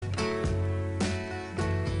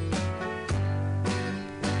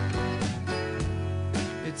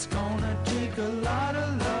a lot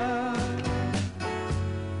of love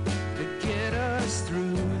to get us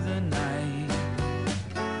through the night.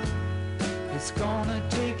 It's gonna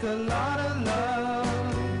take a lot of love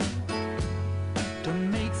to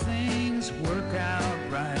make things work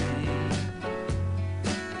out right.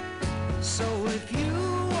 So if you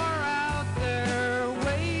are out there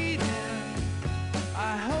waiting,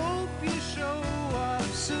 I hope you show up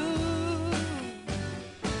soon,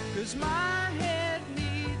 'cause my head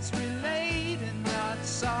needs relating, not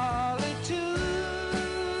solitude.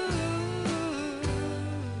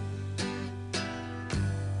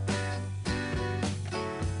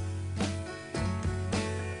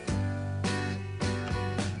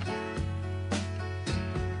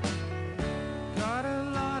 Got a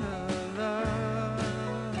lot of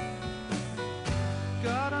love,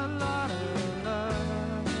 got a lot of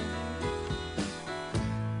love.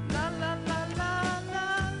 La la la la la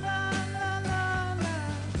la la la la.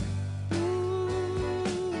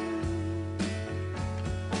 Ooh.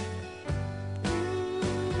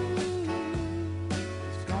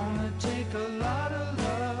 It's gonna take a lot of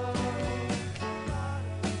love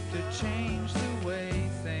to change the way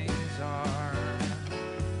things are.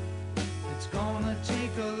 It's gonna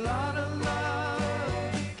take a lot of love.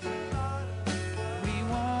 We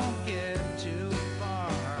won't get too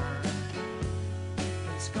far.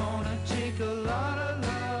 It's gonna take a lot of love.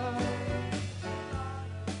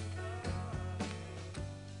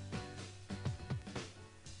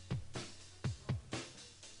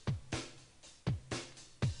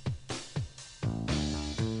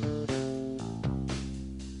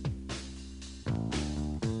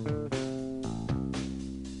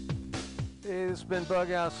 Hey, this has been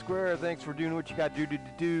Bughouse Square. Thanks for doing what you got to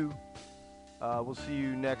do. We'll see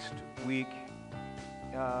you next week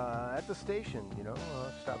at the station.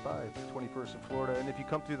 Stop by. It's 21st in Florida. And if you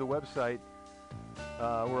come through the website,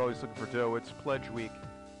 we're always looking for dough. It's Pledge Week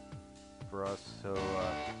for us, so if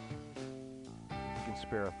you can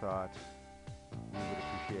spare a thought, we would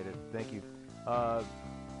appreciate it. Thank you.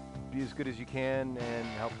 Be as good as you can and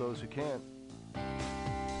help those who can.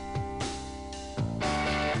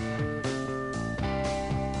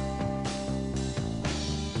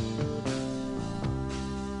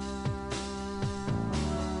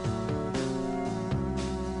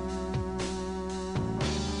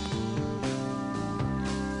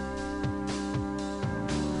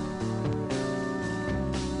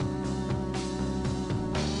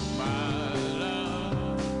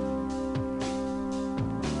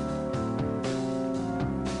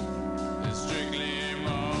 Is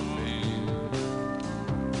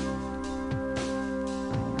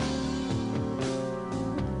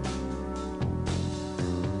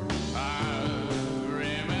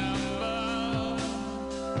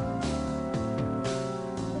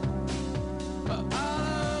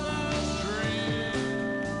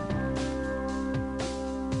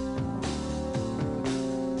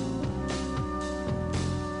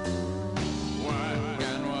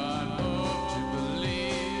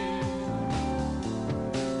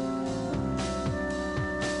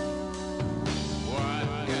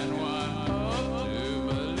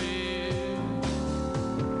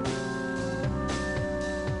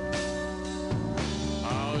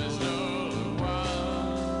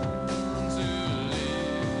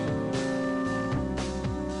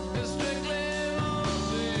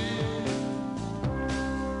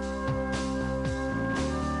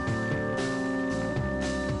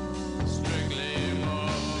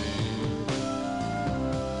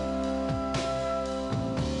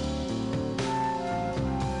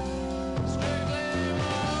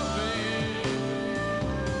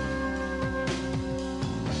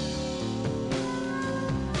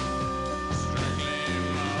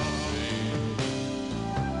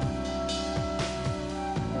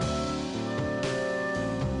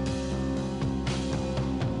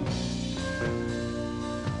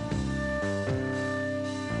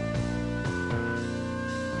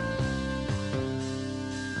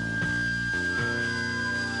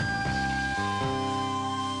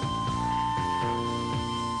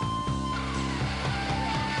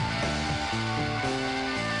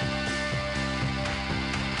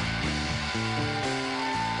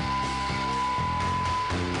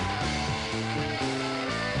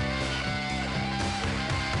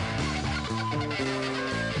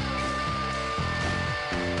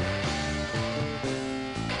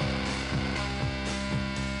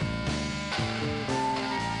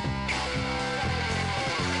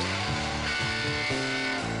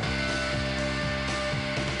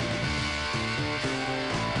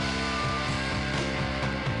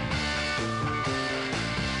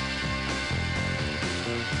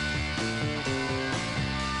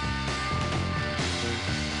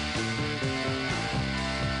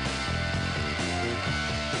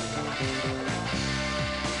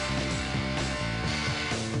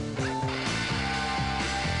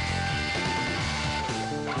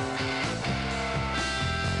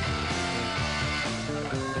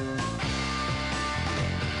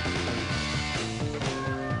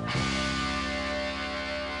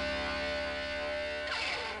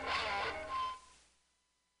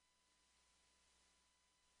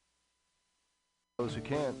those who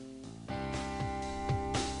can.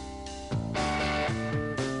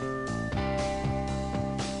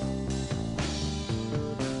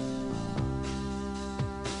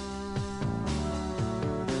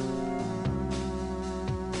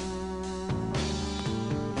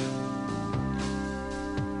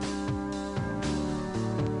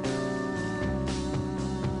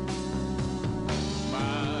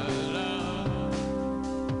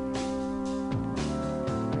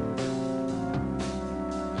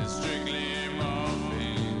 Strictly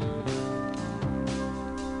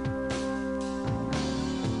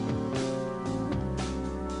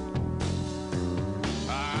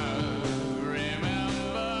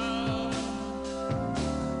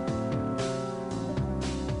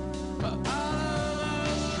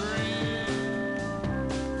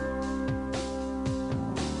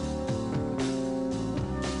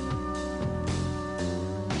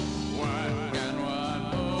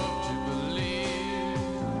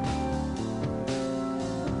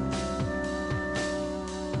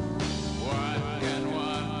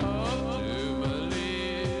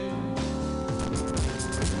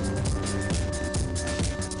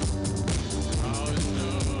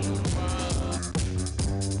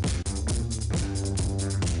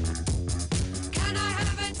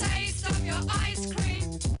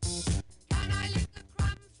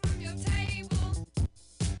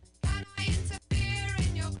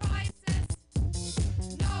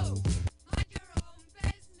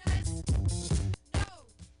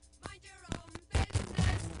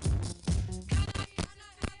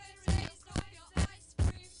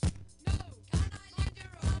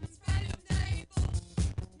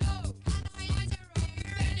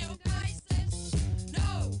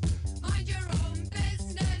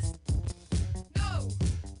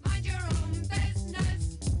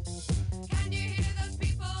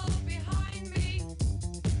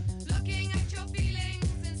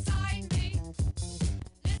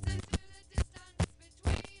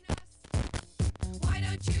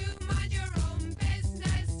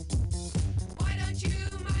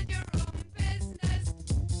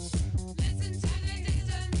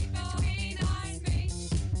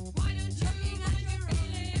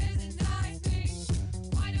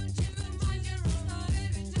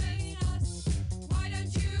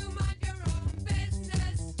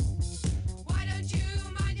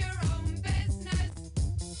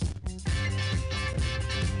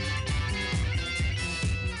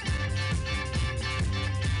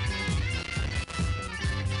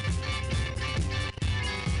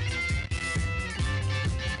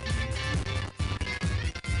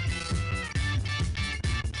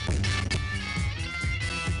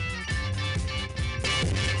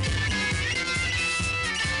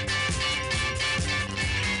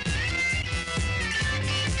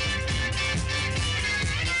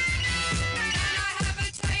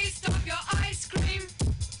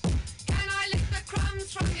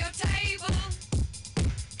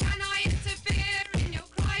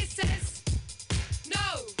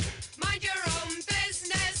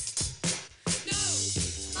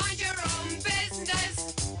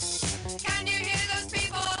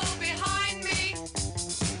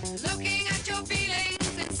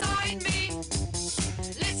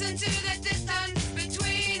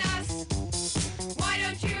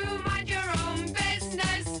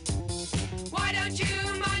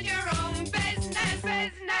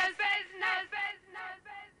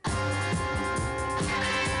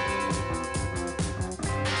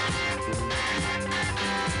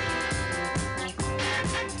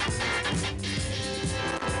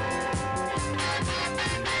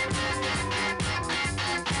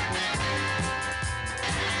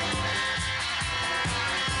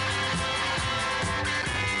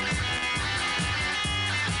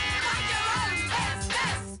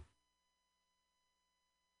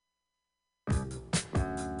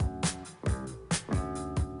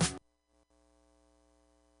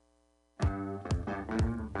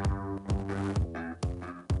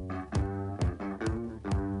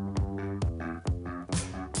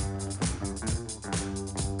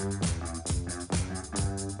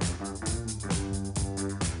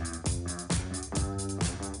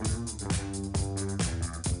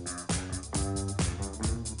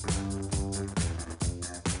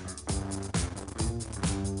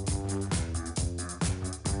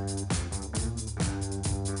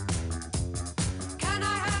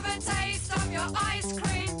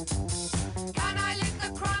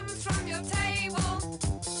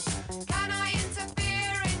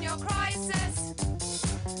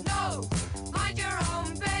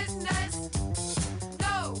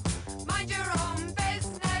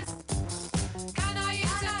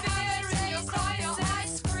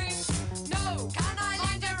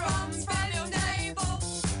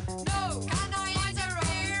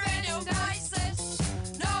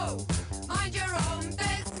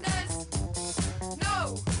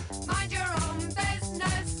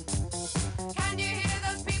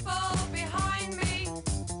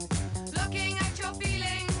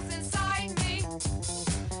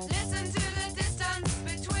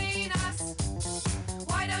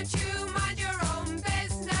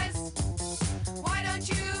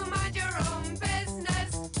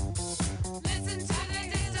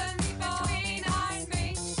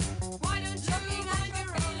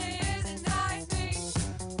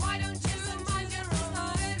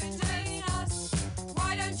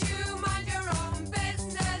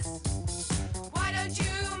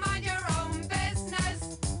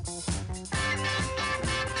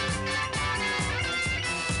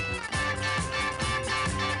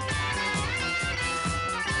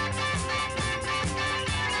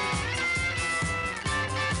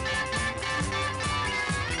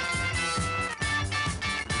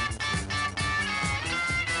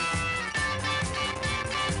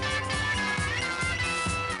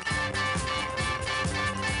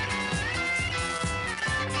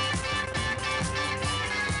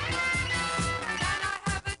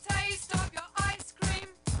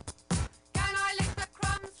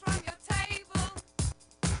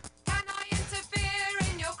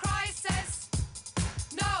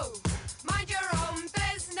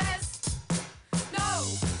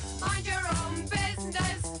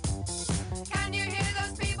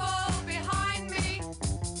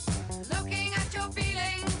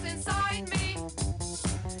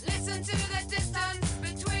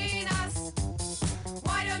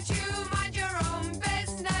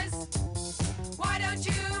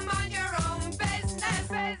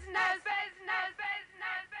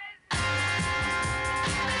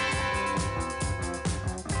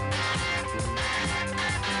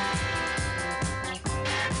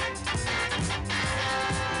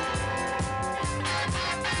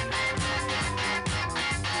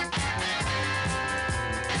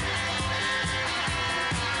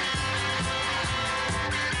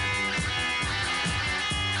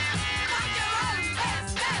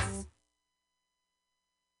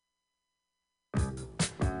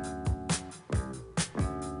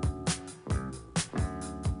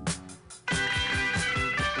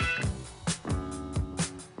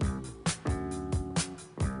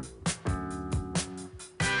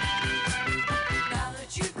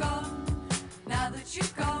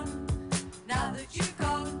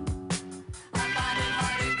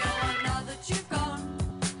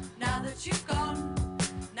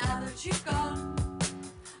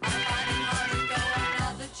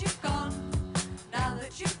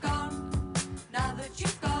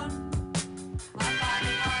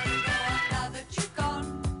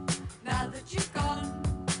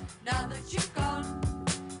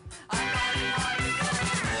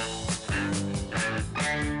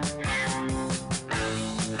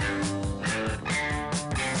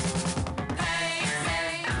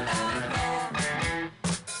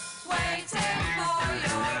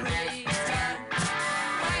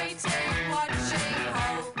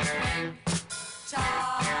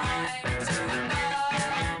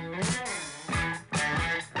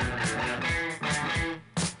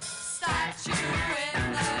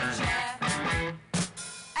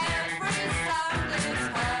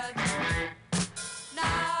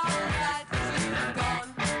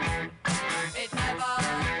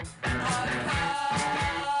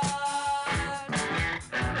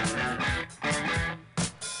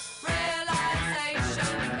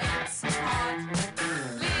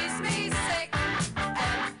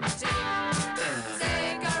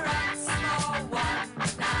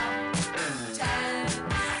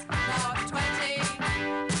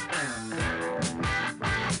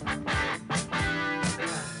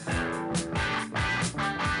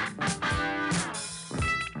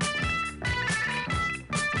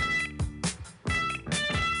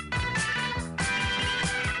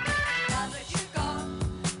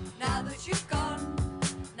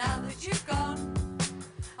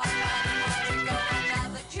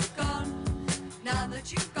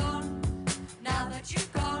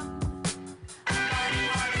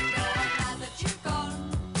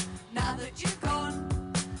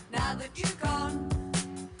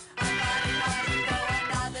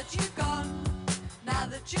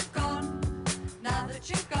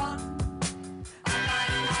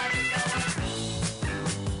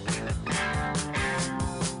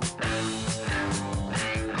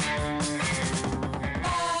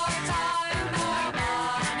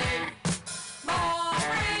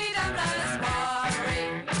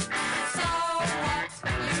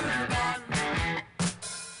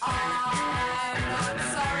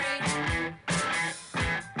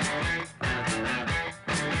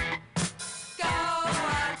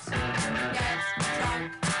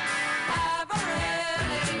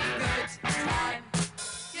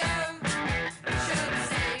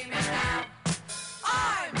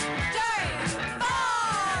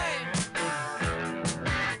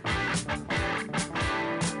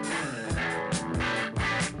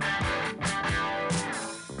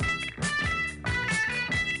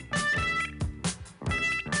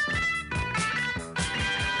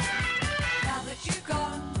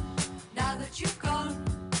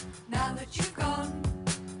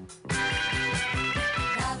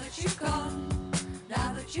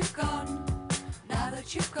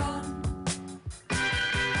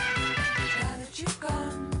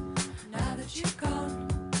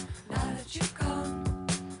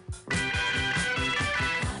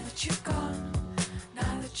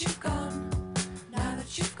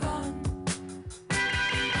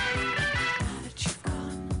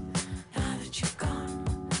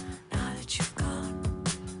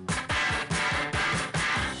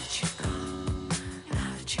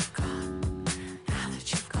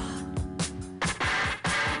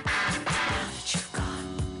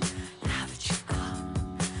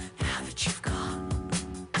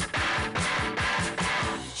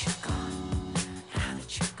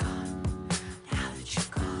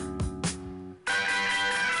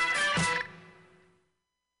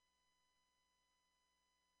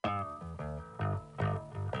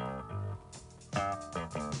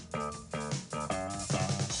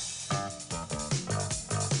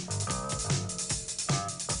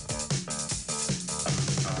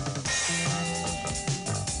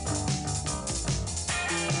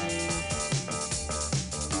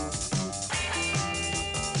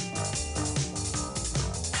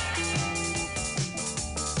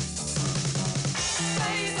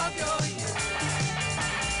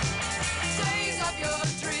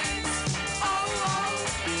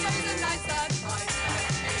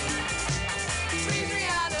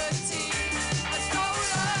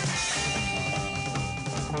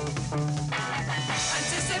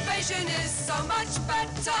so much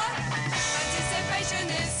better. Anticipation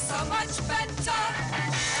is so much better.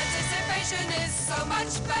 Anticipation is so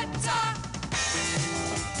much better.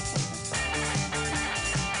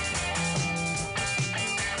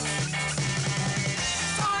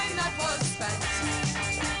 Time that was spent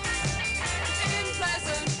in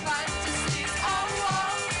pleasant fantasies. Oh,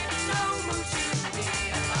 oh, no mood to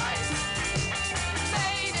realize.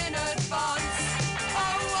 Made in advance.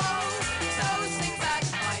 Oh, oh, those things that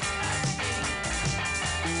might have been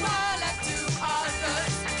were left to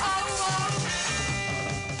others. Oh, oh.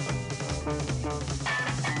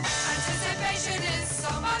 Anticipation is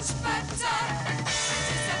so much better.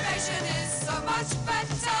 Anticipation is so much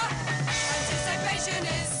better. Anticipation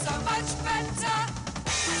is so much better.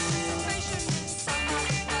 Anticipation is so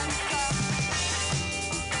much better.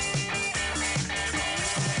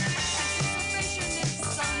 Anticipation is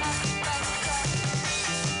so much better.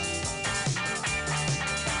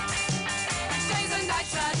 Days and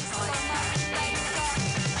nights and times later.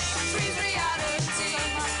 Dreams reality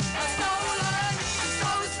are stolen.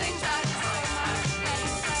 Those things that time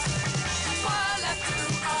later were left to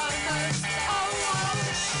others. Oh, oh.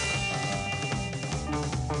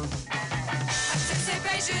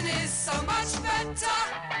 Anticipation is so much better.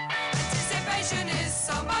 Anticipation is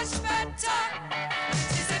so much better.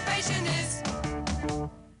 Anticipation is.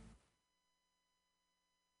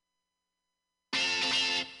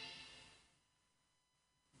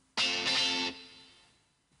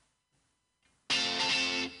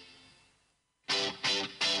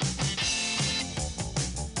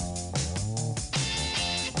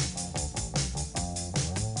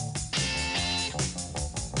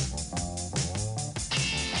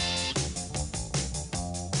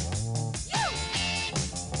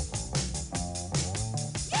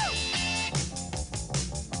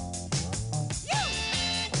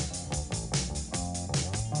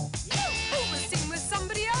 Who was seen with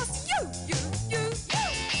somebody else? You.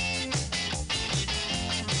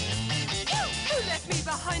 Who left me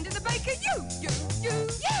behind at the baker? You.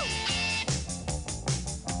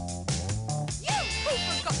 Who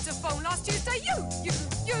forgot to phone last Tuesday? You.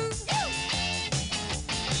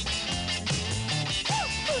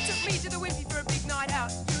 Who took me to the Wimpy for a big night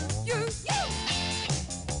out? You.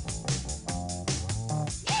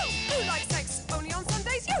 Who likes sex only on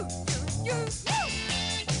Sundays? You.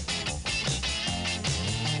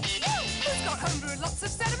 Who's got homebrew and lots of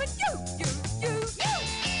sediment? You.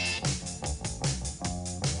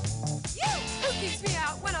 Who keeps me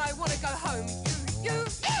out when I want to go home? You.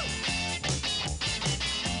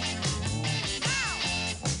 Now.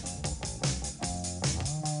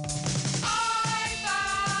 I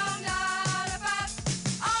found out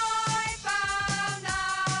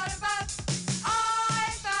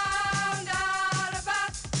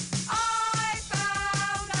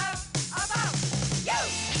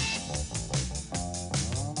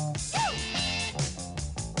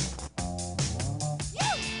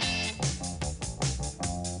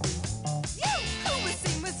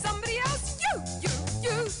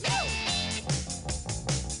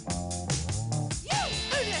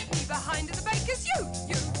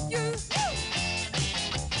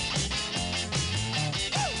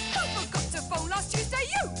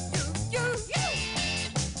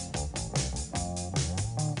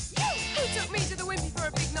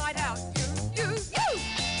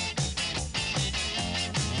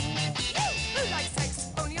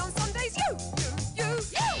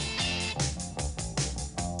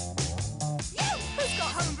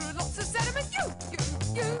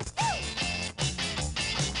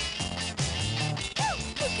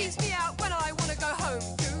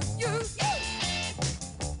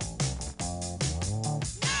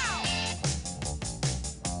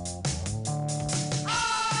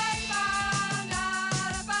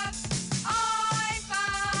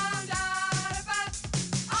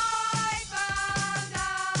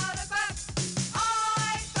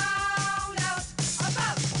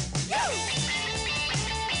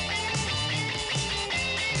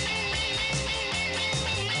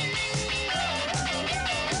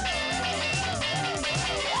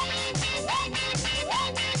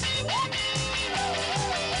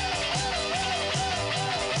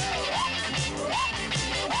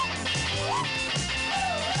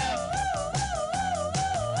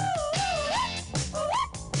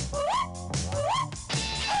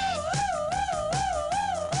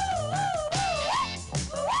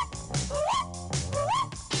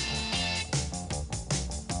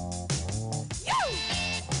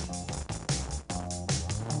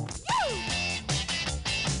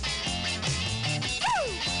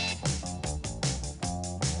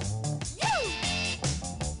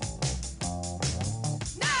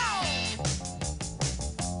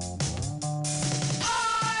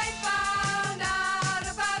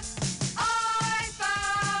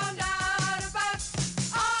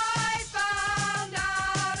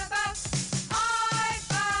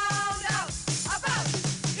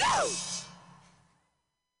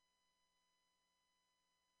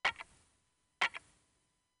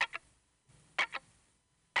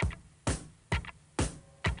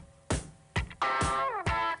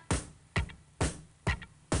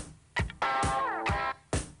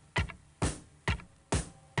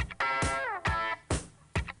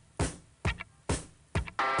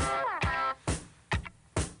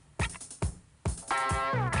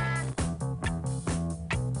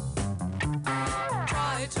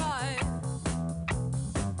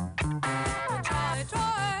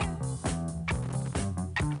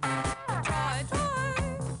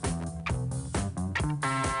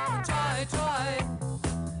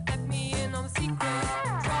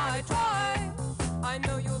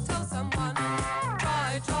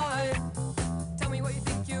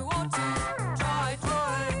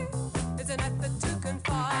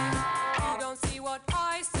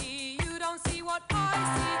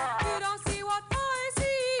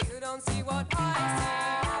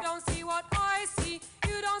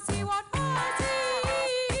see what I see.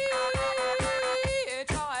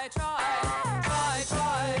 Try, try, try,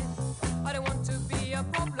 try. I don't want to be a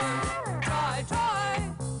problem. Try,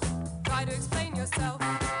 try, try to explain yourself.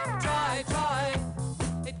 Try, try.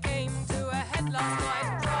 It came to a head last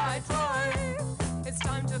night. Try, try. It's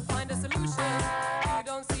time to find a solution. You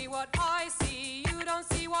don't see what I see. You don't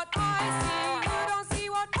see what I see. You don't see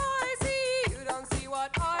what I see. You don't see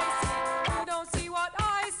what I see. You don't see what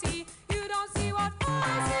I see. You don't see what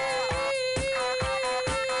I see.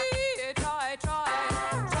 Try,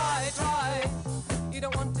 try, try, try. You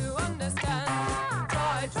don't want to understand.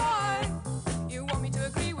 Try, try. You want me to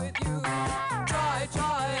agree with you. Try,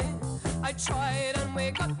 try. I tried and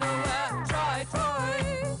we got nowhere. Try,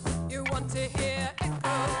 try. You want to hear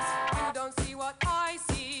echoes. You don't see what I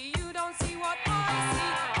see. You don't see what I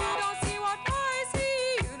see. You don't see what I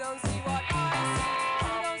see. You don't see what I see.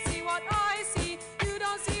 You don't see what I see. You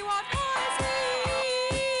don't see what I see.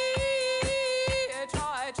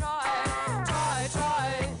 Try, try, try,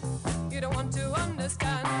 try. You don't want to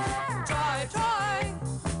understand. Try, try.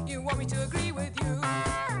 You want me to agree with you.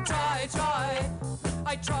 Try, try.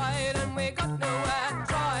 I tried and we got nowhere.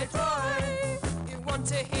 Try, try. You want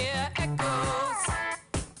to hear echoes.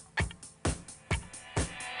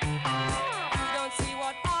 You don't see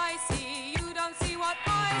what I see. You don't see what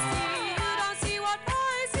I see. You don't see what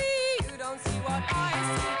I see. You don't see what I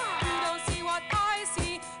see. You don't see what I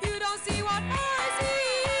see. You don't see what I see.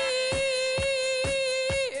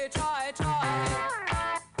 Try, try.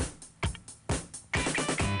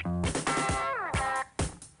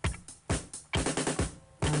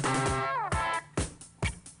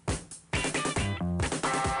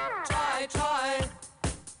 Try, try.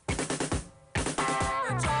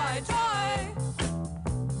 Try, try.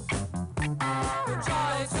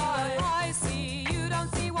 Try, try. I see. You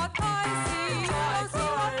don't see what I see. You don't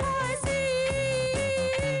see what I see.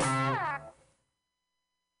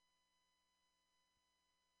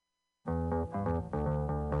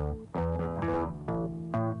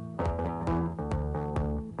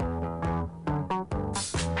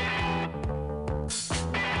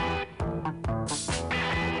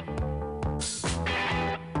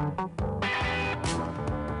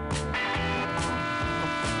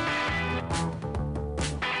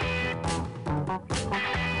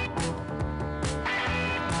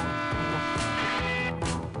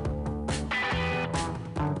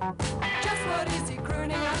 Just what is he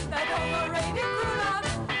crooning at, that overrated crooner?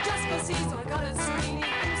 Just 'cause he's on colored screen,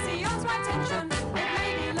 he thinks he owns my attention. It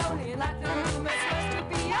may be lonely in that little room, it's supposed to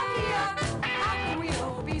be up here. How can we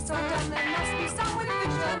all be so dumb? There must be some with a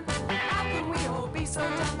vision. How can we all be so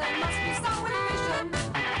dumb? There must be some with a vision.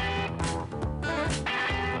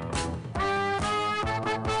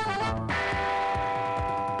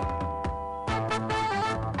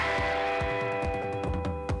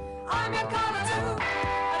 I'm in color too.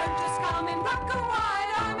 I don't just come in black and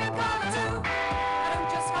white. I'm in color too. I don't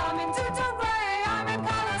just come in two-tone gray. I'm in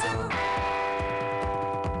color too.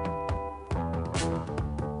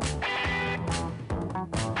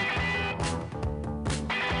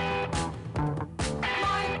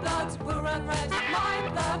 My blood will run red. My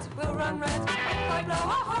blood will run red. If I blow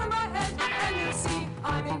a hole in my head, then you'll see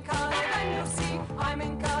I'm in color. Then you'll see I'm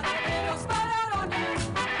in color. It'll spell out on you.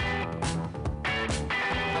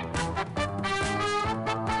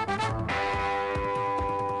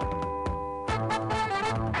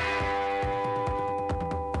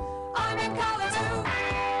 I'm in color too.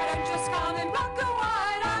 I don't just come in black and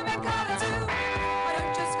white. I'm in color too. I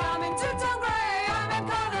don't just come in two-tone gray. I'm in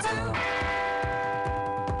color too.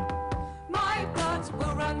 My blood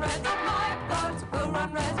will run red. My blood will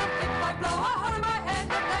run red. If I blow a hole in my head,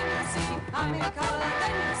 then you'll see I'm in color.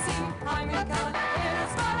 Then you'll see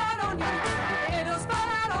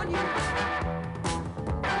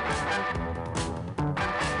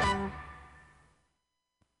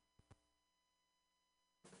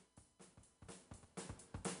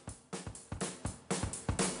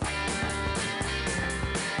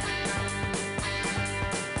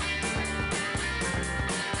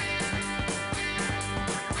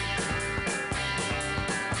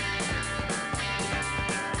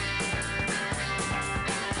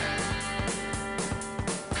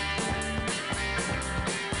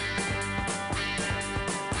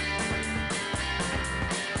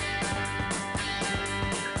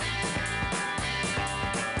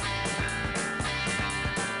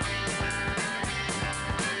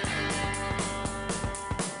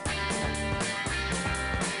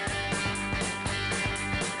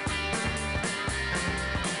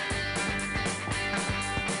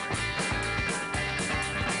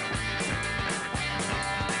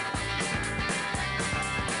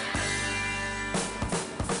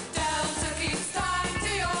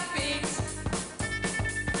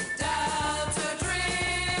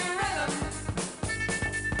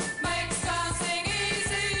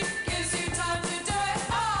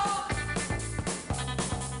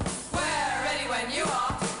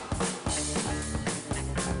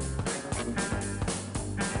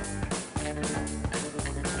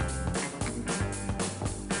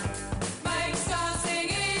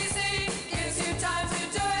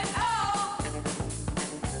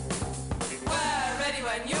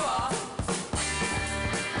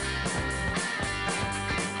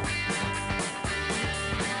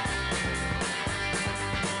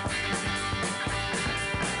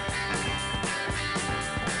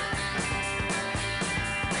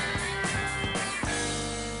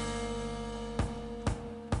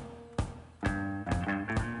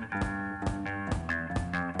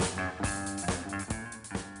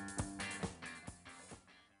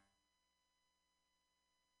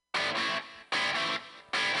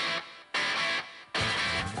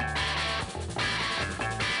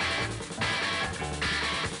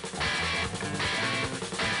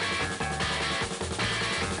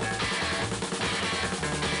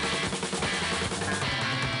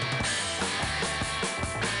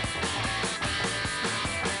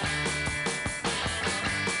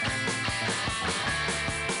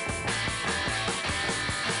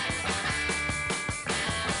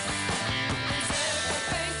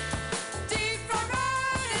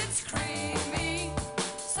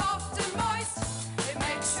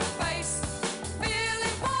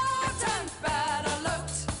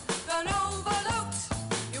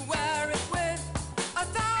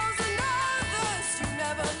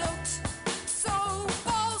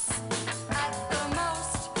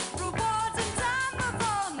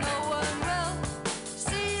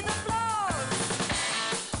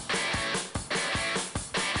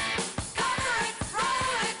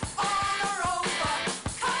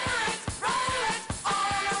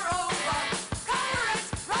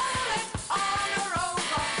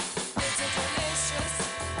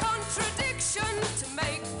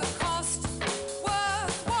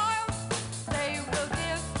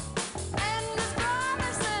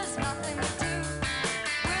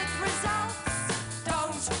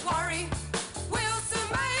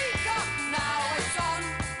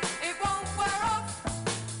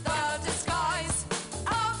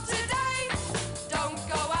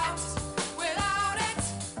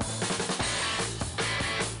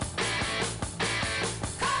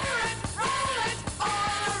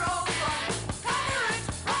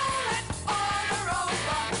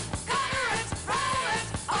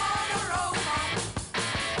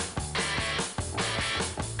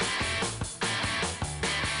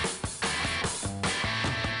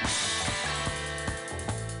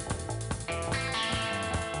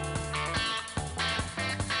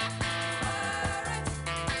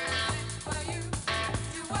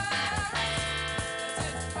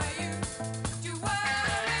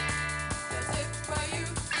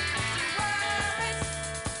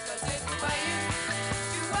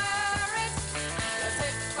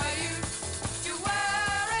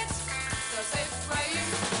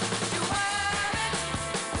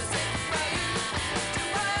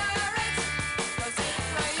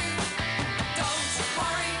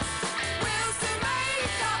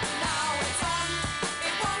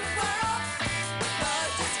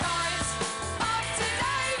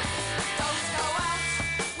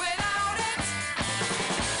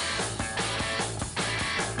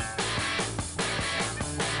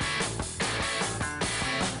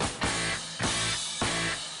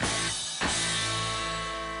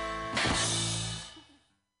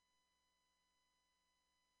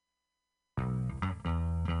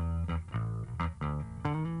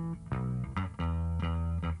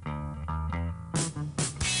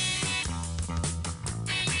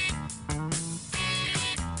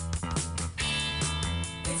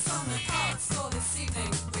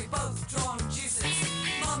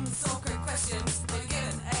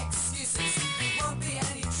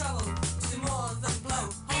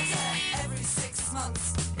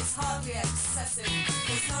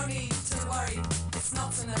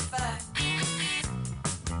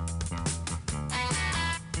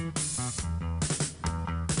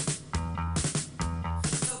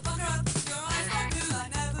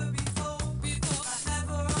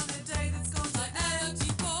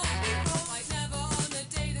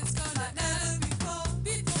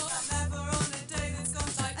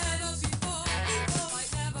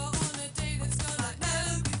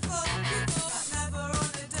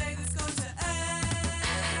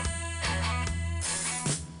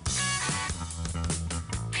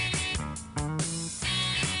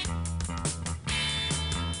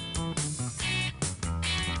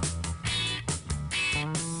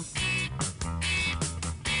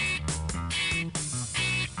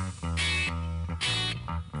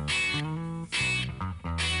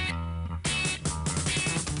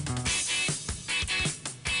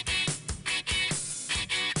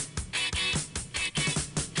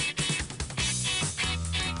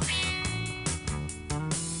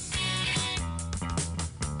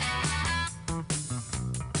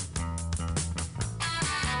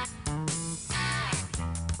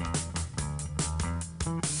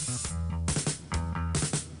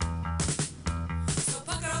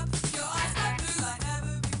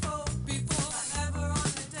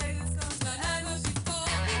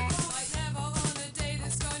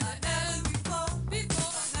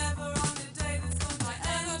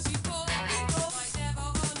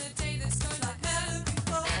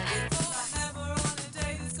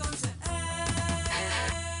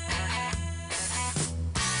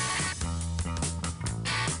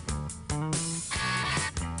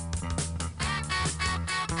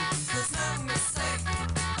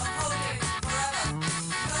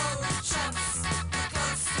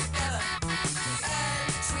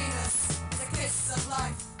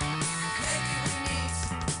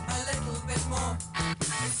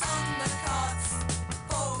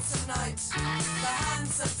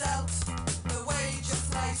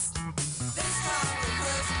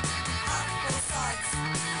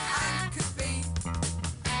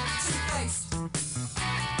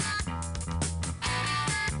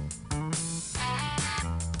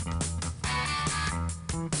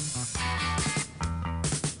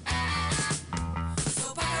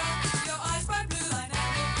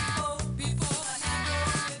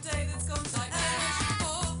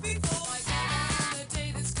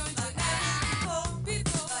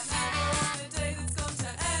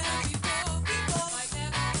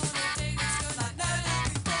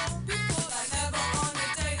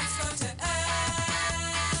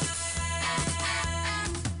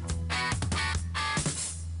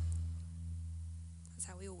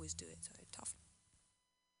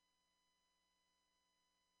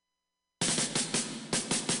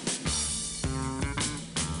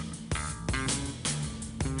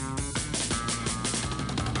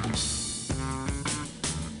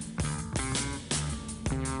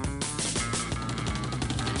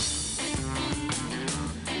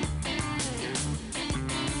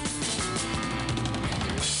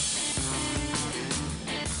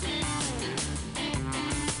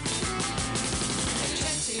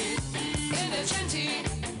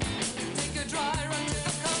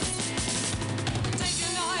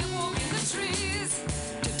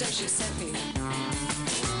day she sent me.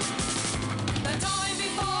 The time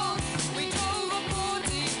before we drove a 40,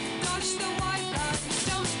 dodged the white line,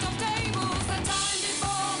 jumped off tables. The time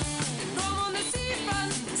before rum on the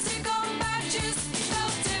seafront, stick on badges,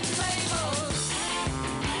 melted labels.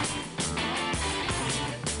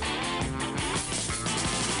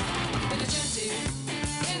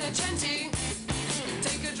 In a genty,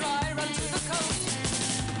 take a dry run to the coast.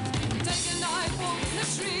 Take a night walk in the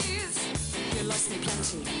trees. You lost me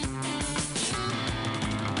plenty.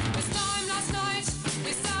 This time last night,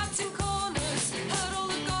 we sat in corners, heard all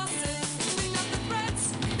the gossip, cleaned up the threads.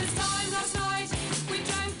 This time last night, we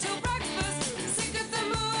drank till breakfast, sick of the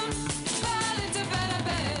moon, fell into better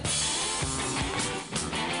bed.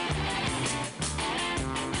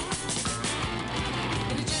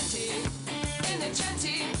 In a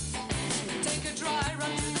genty, take a dry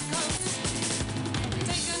run to the coast.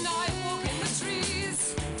 Take a night walk in the trees.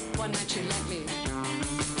 One night you let me.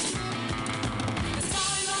 This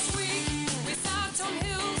time last week, we sat on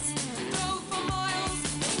hills, drove for miles,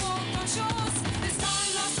 and walked on shores. This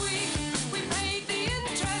time last week, we paid the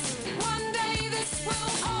interest. One day this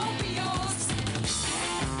will all be yours.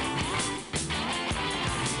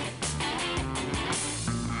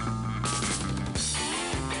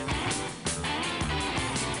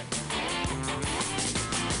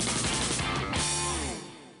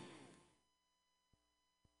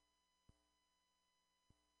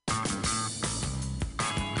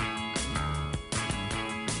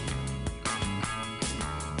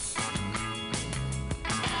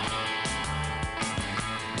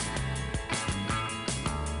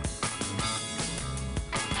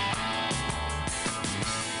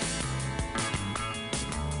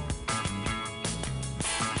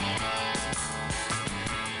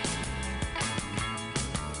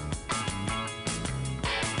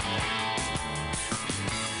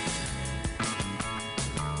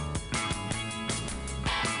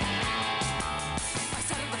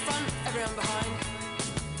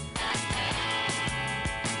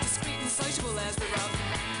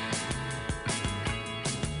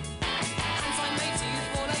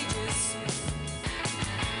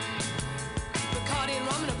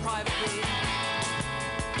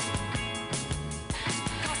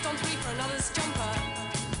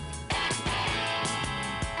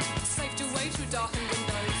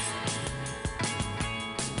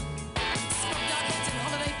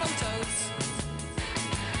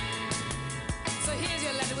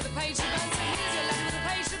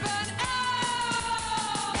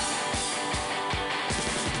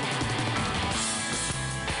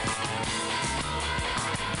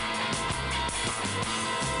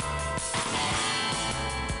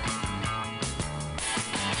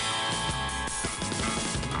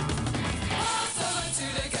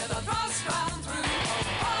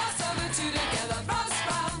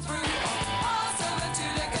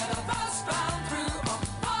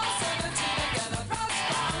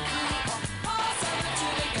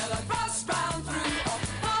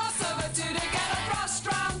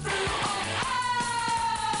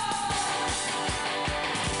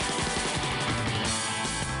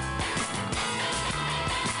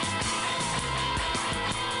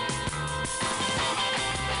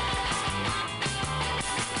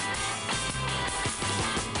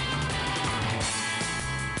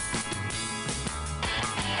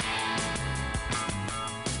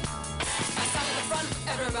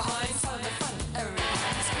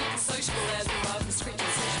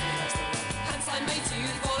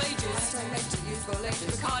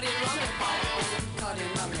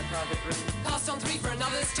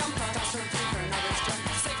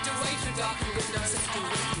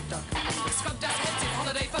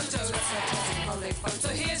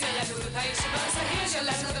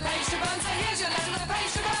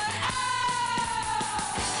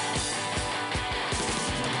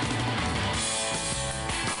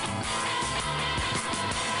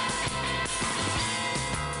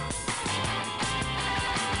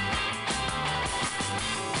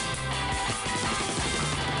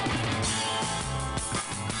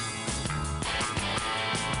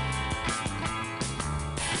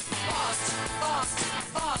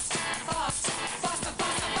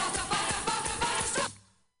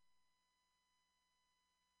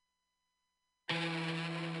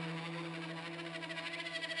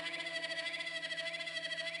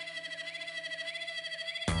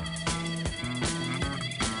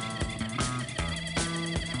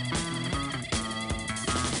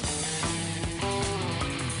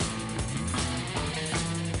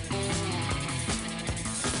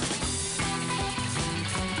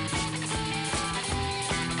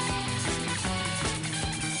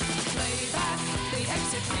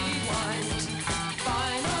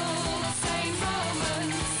 Final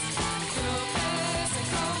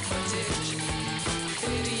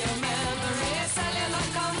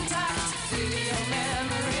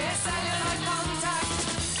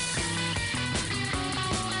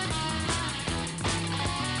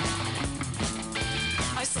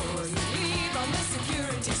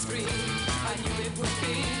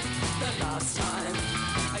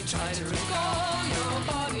Try to recall your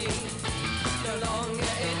body, no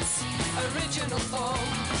longer its original form.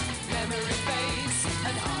 Memory fades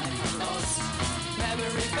and I have lost.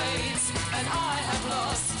 Memory fades and I have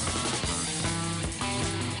lost.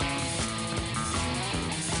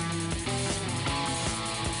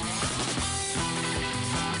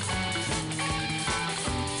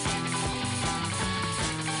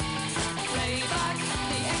 Playback,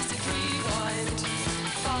 the exit rewind.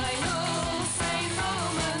 Final sane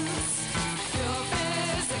moments. Pure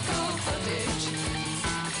physical footage.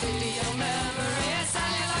 Video memory,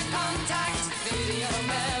 cellular contact. Video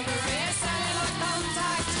memory, cellular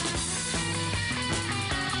contact.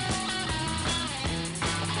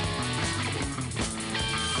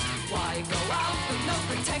 Why go out with no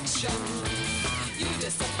protection? You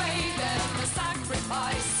disobeyed them for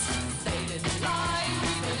sacrifice. They didn't lie,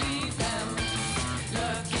 we believe them.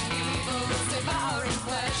 Lurking evil is devouring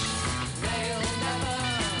flesh. They'll never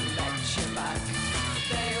let you back.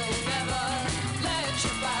 They'll never let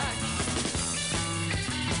you back.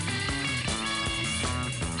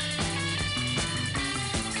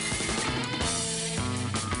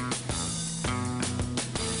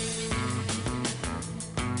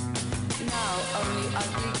 Now only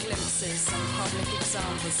ugly glimpses on public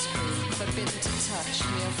example screen. Forbidden to touch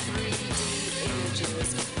mere 3D images.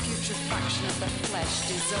 Putrefaction of the flesh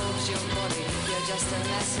dissolves your body. You're just a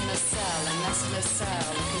mess in a cell, a mess in a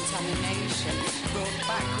cell. Contamination brought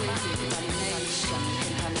back with you. Contamination,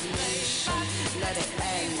 contamination. Let it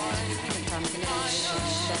end. Contamination,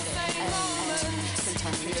 let it end.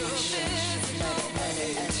 Contamination, let it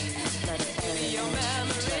end. Let it end. Your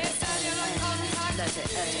memory, cellular contact. Let it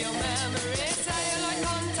end. Your memory, cellular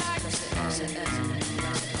contact. Let it end.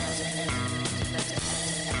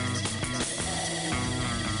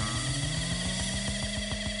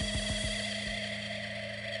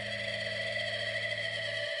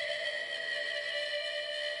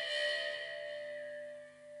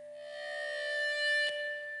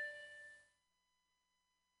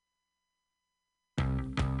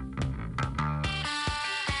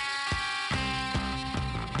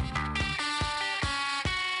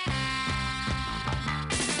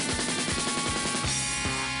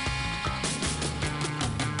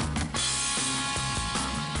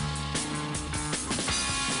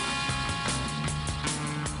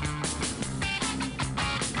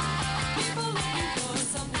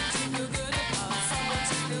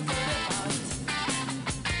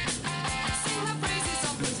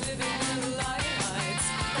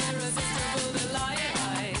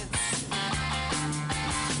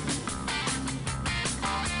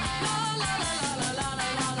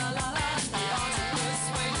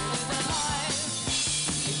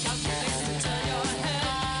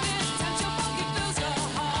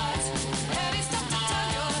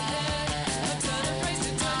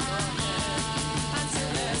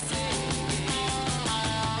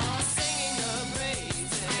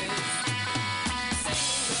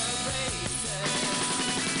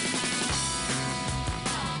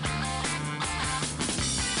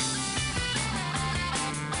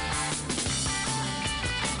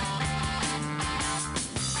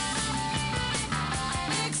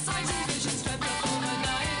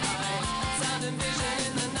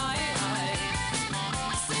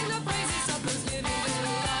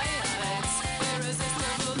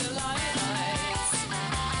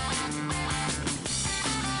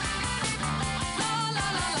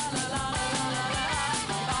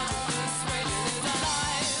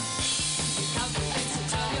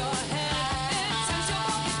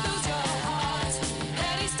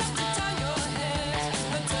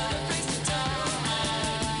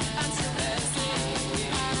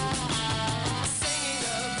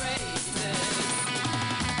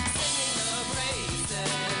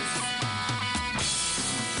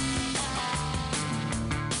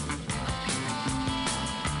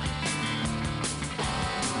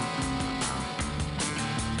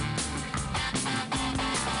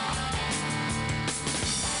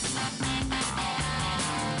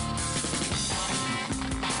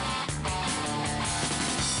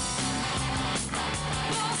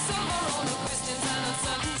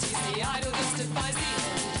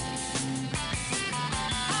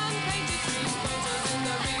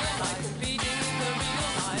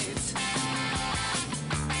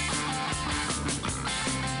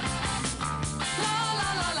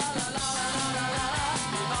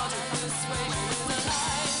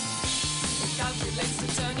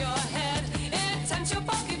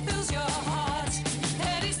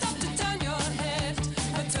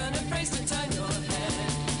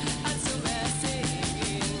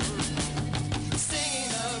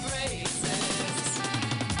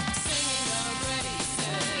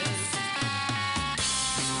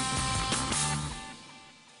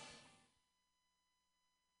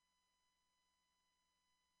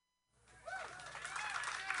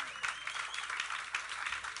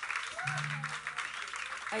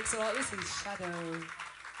 Thanks a lot. This is Shadow.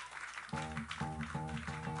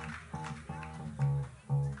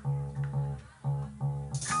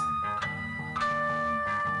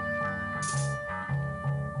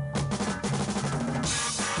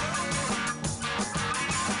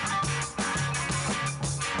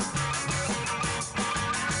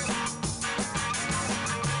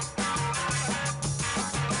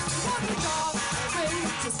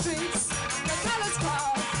 Streets, the colors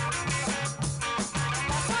cloud,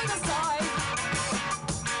 side by side,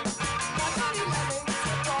 like honey lemmings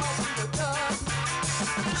upon the curb.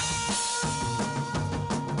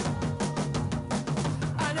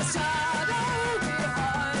 And a shadow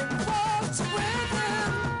behind walked with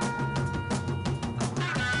him.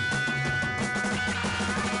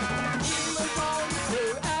 He moved on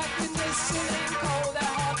through air conditioning, cold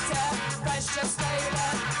air, hot air, fresh just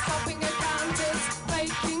flavor, stopping encounters,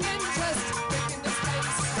 making interest, picking the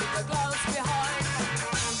space with the glass behind.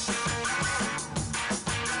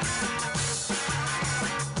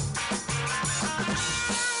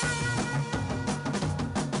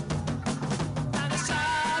 And a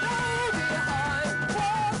shadow behind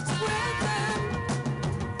walked with him.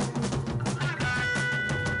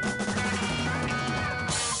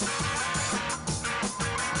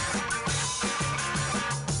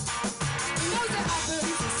 He knows it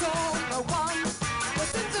happens, it's all the one. The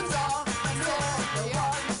symptoms are, and all they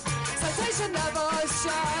are. Sensation never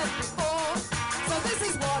shared before, so this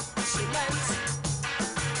is what she meant.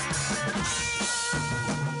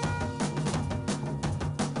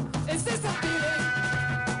 Is this a feeling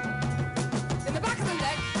in the back of the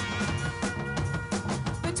neck,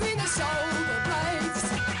 between the shoulder blades?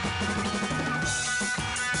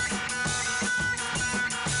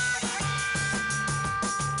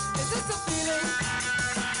 Is this a feeling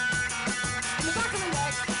in the back of the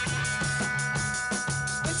neck,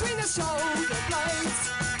 between the shoulder blades?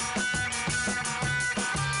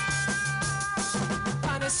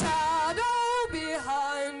 And a shadow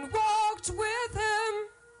behind walked with him.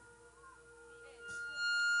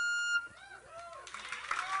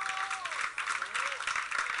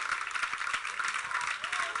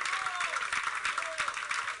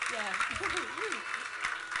 Yeah.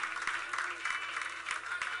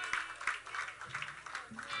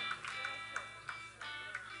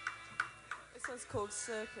 This one's called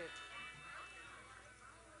Circuit.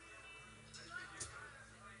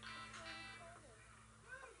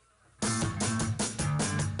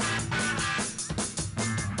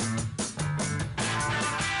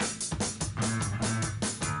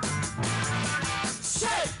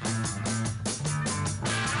 Shake!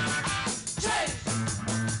 Change!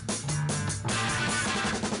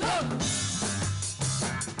 Look!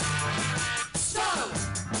 Style!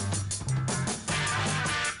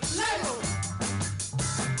 Label!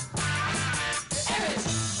 Image!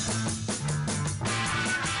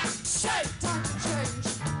 Shape! Time to change!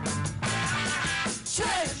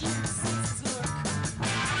 Change! New senses look!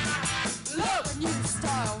 Look! A new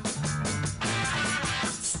style!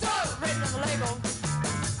 Style! Written on the label!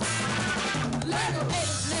 Label! It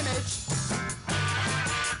is an image!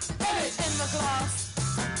 Image in the glass!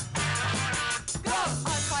 Glass! I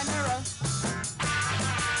find mirror!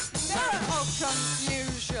 Mirror of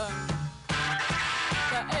confusion!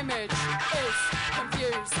 The image is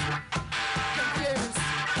confused. Confused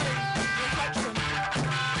in reflection.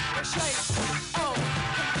 The shape of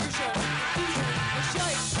confusion. Confusion. The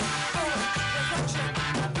shape of reflection.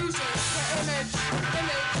 Confusion. The image.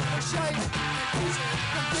 Image. The shape. Confusion.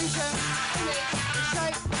 Confusion. Image. The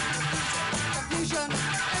shape. Confusion.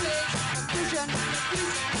 Image. Confusion.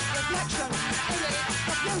 Confusion. Reflection. Image.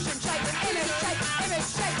 Confusion. Shape. Image. Shape. Image.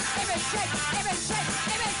 Shape. Image. Shape. Image. Shape.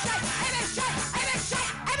 Image. Shape. Image. Shape. Image.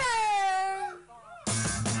 Shape. Image.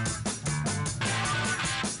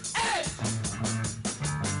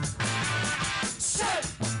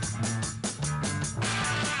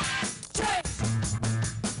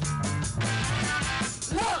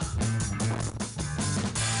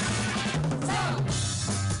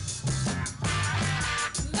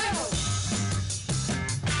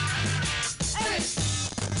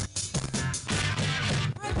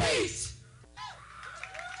 Repeat!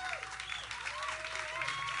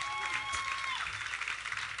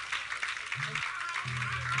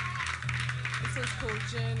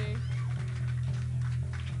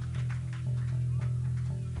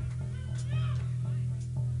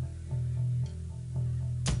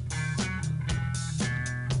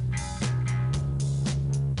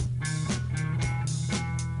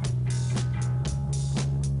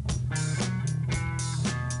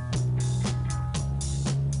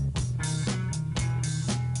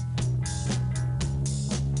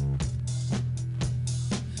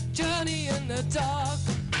 the dark.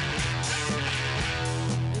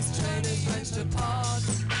 This train is wrenched apart.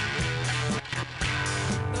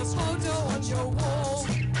 The photo on your wall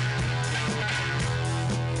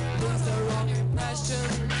leaves the wrong impression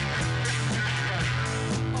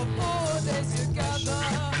of 4 days together.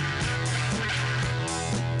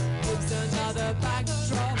 Gives another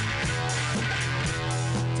backdrop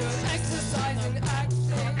to an exercising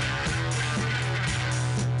acting,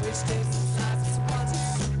 which didn't last once,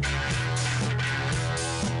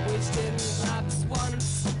 which didn't last once.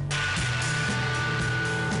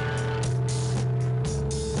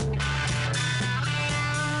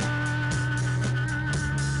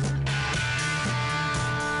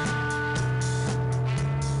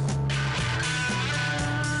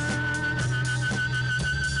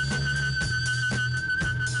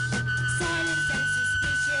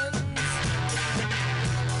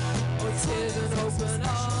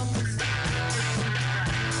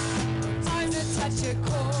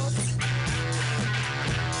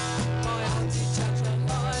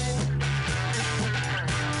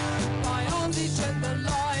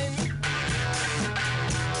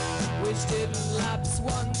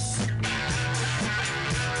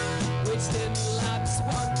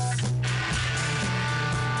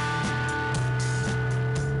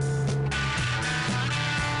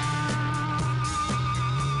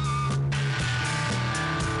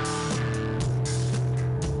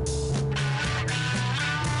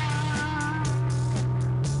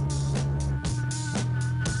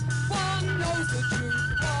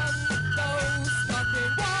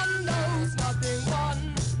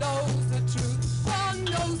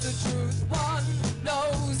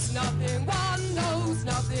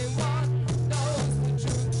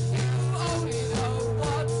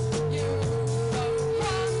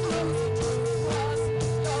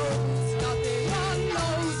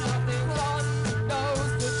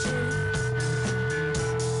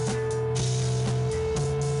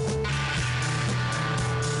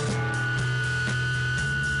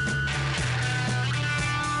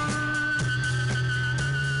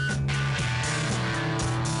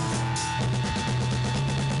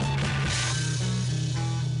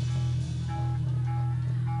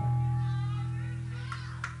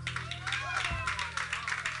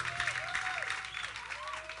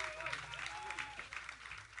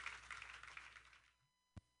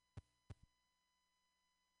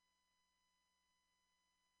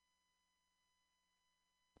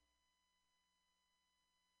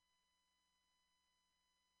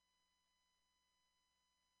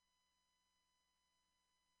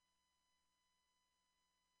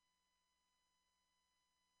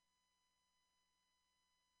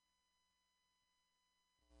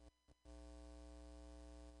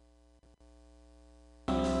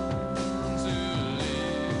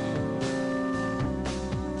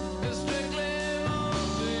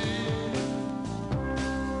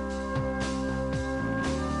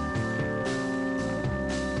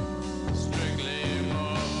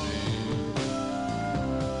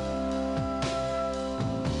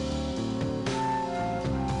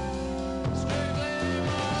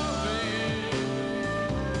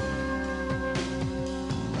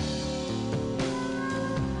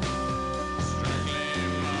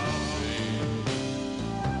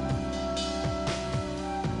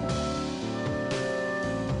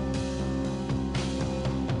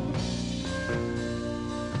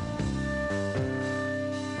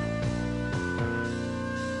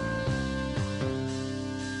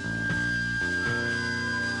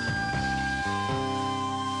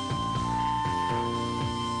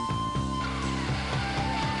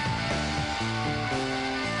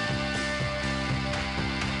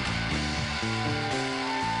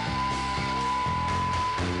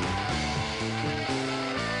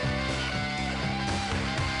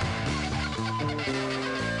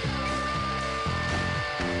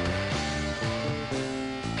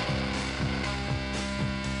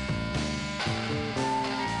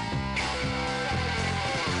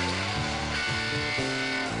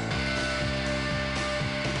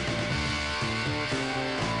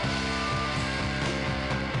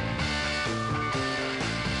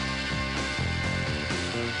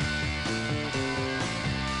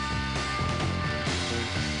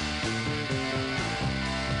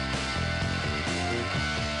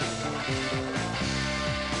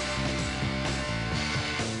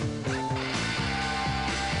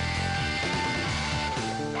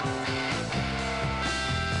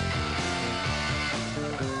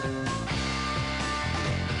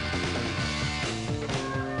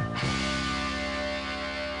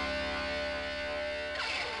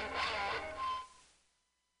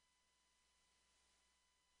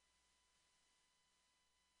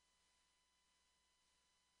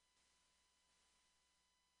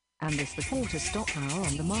 And as the quarter stop hour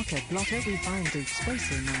on the marker blotter, we find deep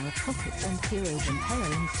space in our pockets and heroes and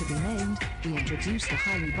heroines to be named. We introduce the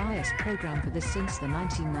highly biased program for this since the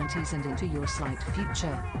 1990s and into your slight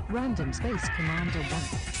future. Random Space Commander 1.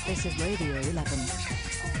 This is Radio 11.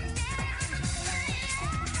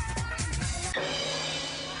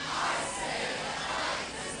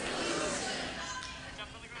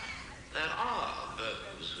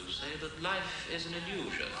 That life is an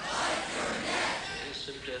illusion. It is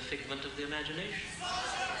simply a figment of the imagination.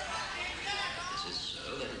 If this is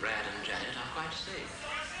so, then Brad and Janet are quite safe.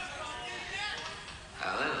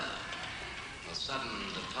 However, the sudden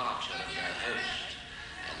departure of their host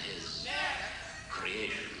and his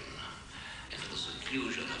creation into the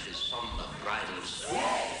seclusion of his somber bridal soul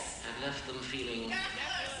had left them feeling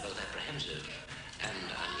both apprehensive and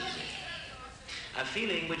uneasy. A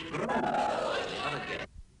feeling which grew as the other guests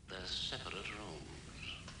their separate rooms.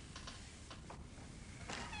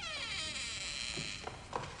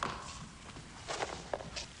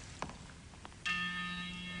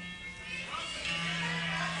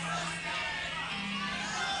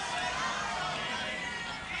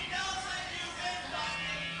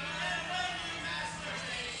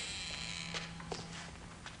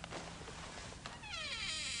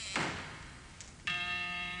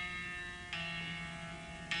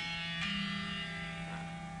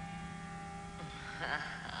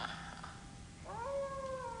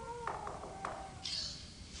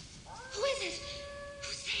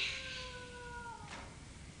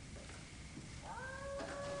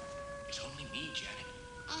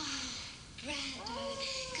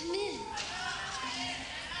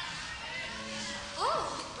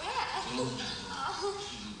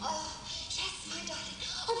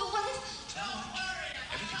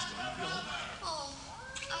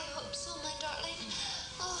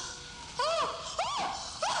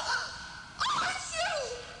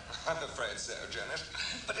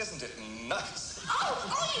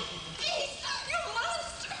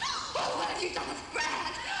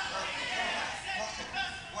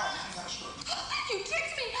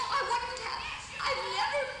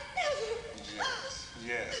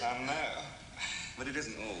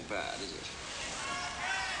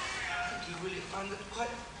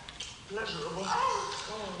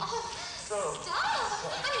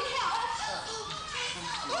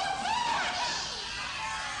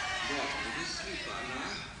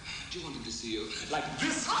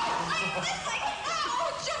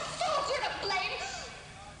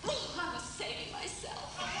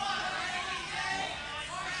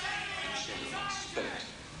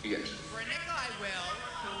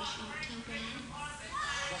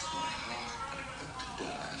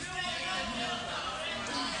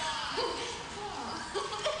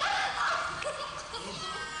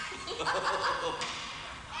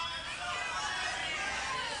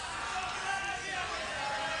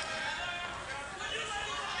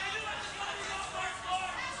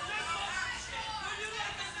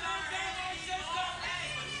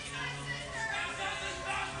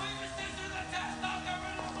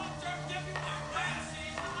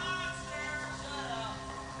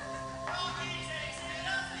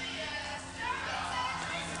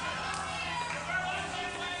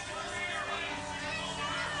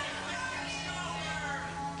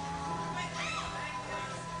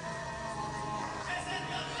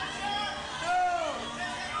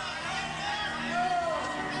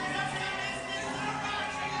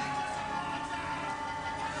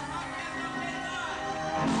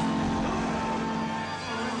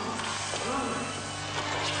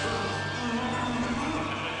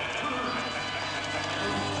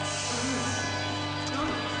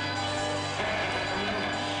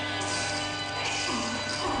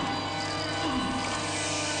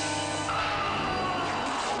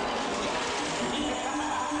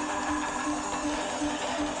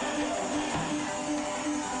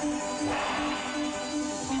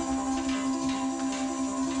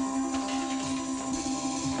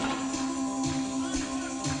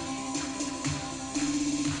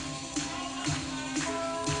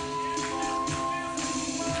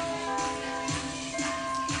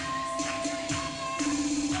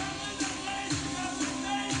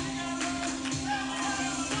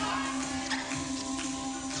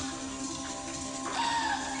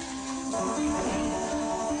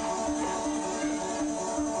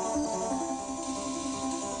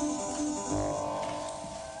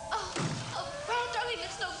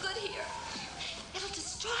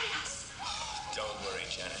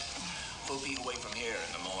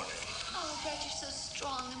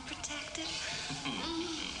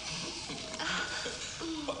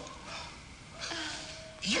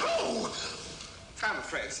 I'm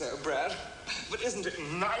afraid so, Brad. But isn't it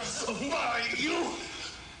nice? Why, you?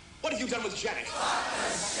 What have you done with Janet?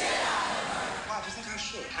 Why do you think I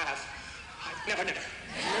should have? Never.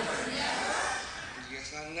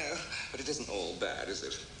 Yes, I know. But it isn't all bad, is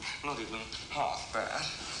it? Not even half bad.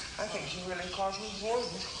 I think she really caused me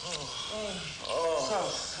poison.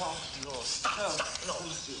 So soft. No, stop. No.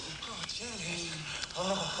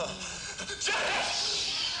 Oh, Janet. Janet!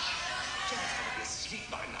 Janet's got to be asleep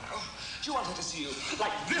by now. Do you want her to see you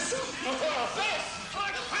like this? This?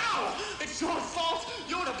 Like how? It's your fault.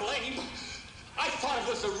 You're to blame. I thought it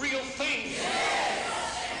was the real thing.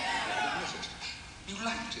 Admit it. You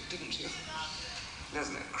liked it, didn't you?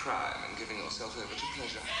 There's no crime in giving yourself over to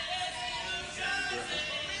pleasure.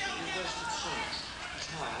 You've wasted so much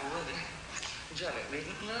time already. Janet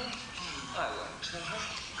needn't know. I won't tell her.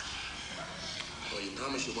 Well, you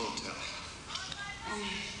promise you won't tell.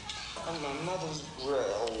 And my mother's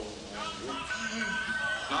well.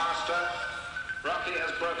 Master, Rocky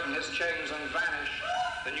has broken his chains and vanished.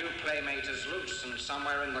 The new playmate is loose and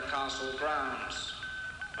somewhere in the castle grounds.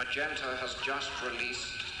 Magenta has just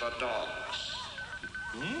released the dogs.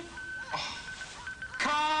 Oh.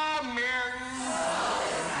 Come in.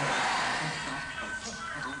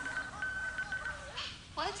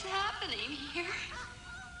 What's happening here?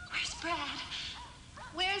 Where's Brad?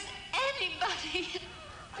 Where's anybody?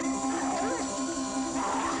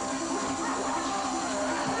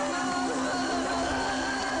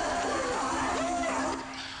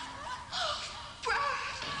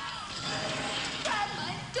 Brad,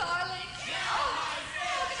 my darling. Oh,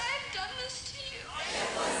 how could I have done this to you? It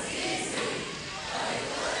was easy, but it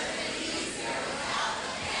would have been easier without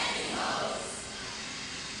the pantyhose.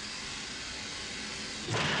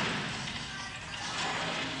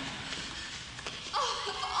 Oh,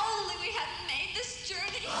 if only we hadn't made this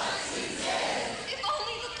journey. But we did. If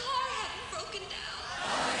only the car hadn't broken down.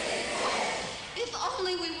 But it did. If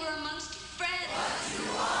only we were amongst friends. But you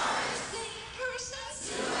aren't. Same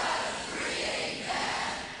persons. You had a freeing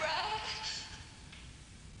then. Brad.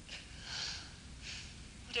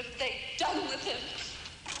 What have they done with him?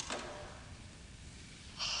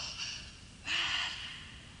 Brad.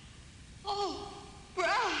 Oh,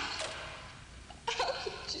 Brad. How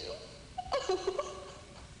could you?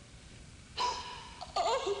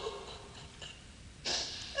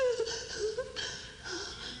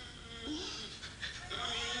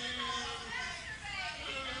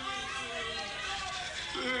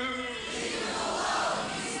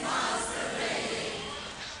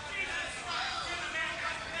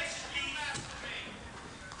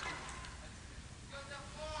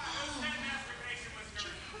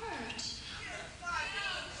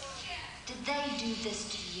 Did they do this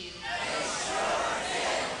to you? They sure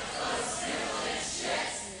did. Those sniveling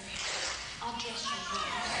shits. I'll dress your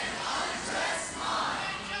room. And undress mine.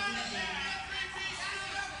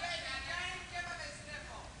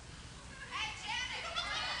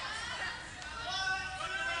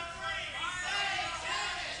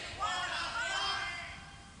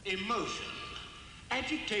 Emotion,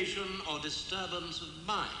 agitation or disturbance of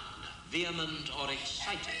mind, vehement or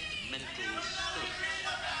excited mental state.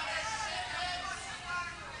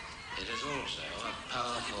 It is also a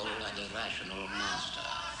powerful and irrational master.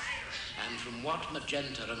 And from what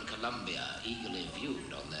Magenta and Columbia eagerly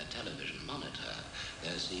viewed on their television monitor,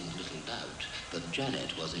 there seemed little doubt that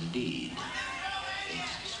Janet was indeed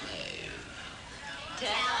its slave.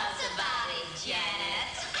 Tell us about it,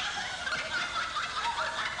 Janet.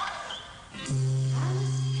 I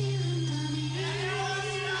was feeling uneasy.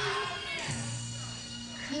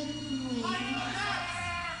 Couldn't wait.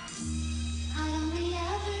 I'd only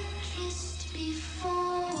ever kissed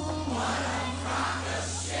before. From the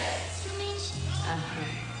shit. You mean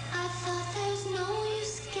I thought there's no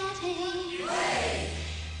use getting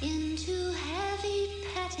into heavy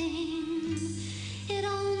petting. It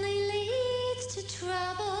only leads to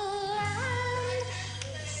trouble and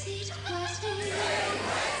seat wetting.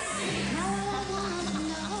 Now all I wanna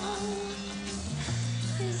know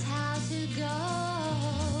is how to go.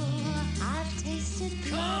 I've tasted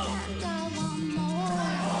good and I want more.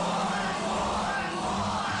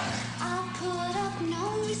 I'll put up no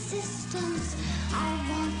resistance. I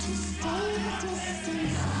want to stay the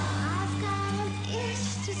distance. I've got an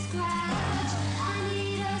itch to scratch. I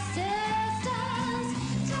need assistance.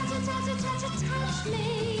 Touch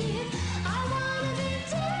me.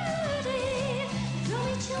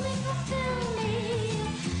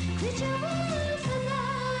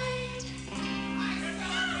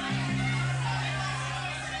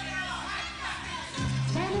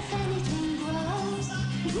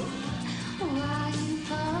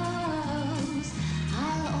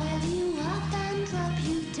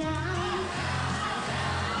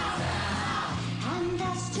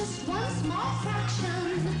 small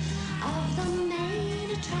fraction of the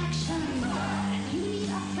main attraction. You need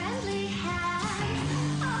a friendly hand.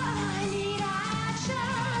 I need action.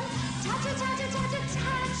 Touch it, touch it, touch it,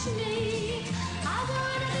 touch me. I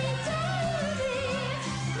wanna be dirty.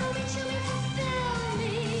 Move me, chew me, fulfill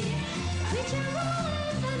me. Creature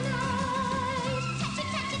of the night. Touch it,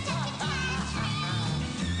 touch it, touch it, touch me.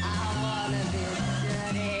 I wanna be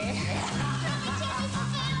dirty. Creature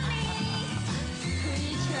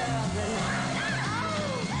of the night.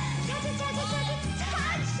 Oh, touch it, touch it, touch it,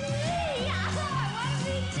 touch me. Oh, I wanna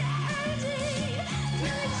be dirty.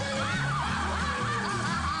 Really,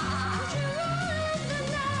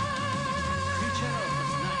 creature of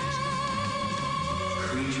the night.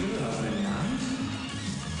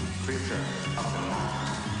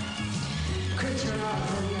 Creature of the night. Creature of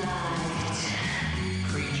the night?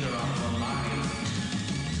 Creature of the night. Creature of the night. Creature of the light.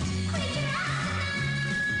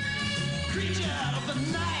 Creature of the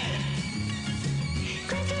night.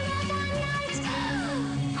 Creature of the night.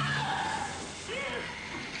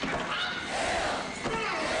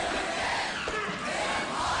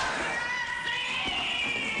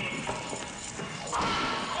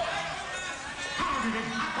 How did it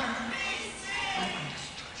happen? I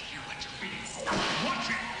understood you were to be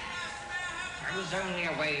watching. I was only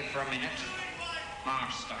away for a minute.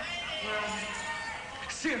 Master.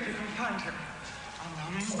 See if you can find him.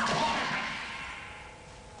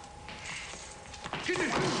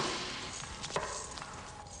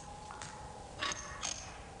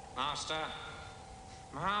 Master.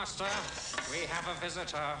 Master, we have a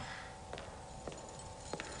visitor.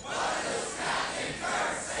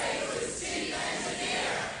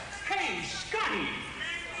 Hey, Scotty!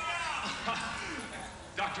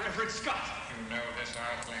 Dr. Everett Scott. You know this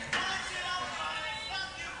earthling.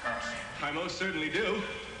 I most certainly do.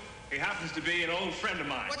 He happens to be an old friend of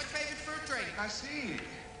mine. What's your favorite fruit drink? I see.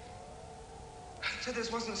 So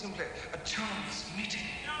this wasn't simply a chance meeting.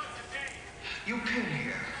 You came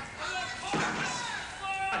here.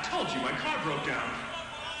 I told you my car broke down.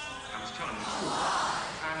 I was telling the truth.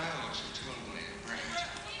 I know what you told me, Brent.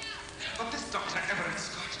 But this Dr. Everett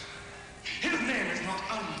Scott, his name is not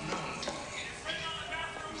unknown to me.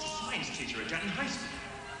 He was a science teacher at Denton High School.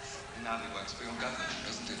 Now he works for your government,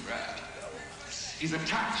 doesn't he, Brad? He's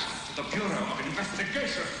attached to the Bureau of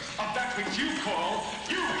Investigation of that which you call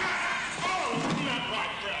you. Oh, not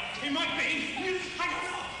right, Brad. He might be. I don't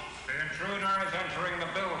know. The intruder is entering the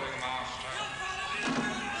building, Master.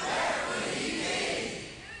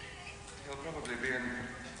 He'll probably be in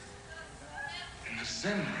the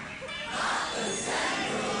Zen room.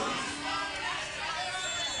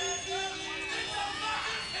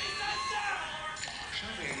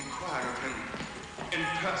 Shall we inquire of him in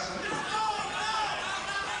person?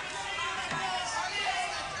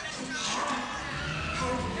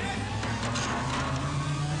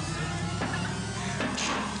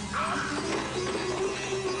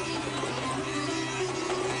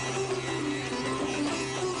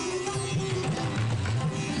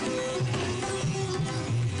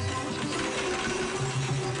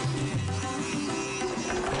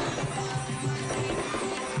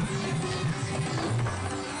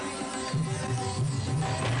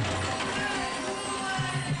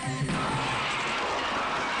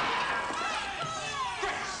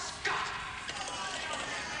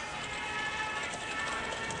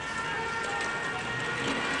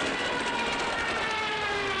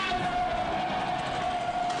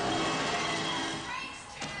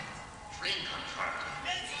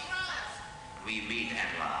 We meet at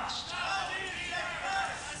last.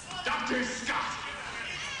 Dr. Scott!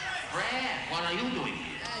 Brad, what are you doing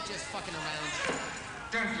here? Just fucking around.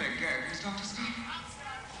 Don't play games, Dr. Scott.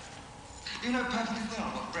 You know perfectly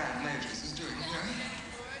well what Brad Majors is doing here.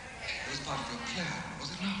 It was part of your plan,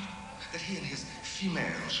 was it not? That he and his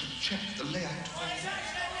female should check the layout for you.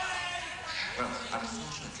 Well,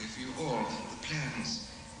 unfortunately for you all, the plans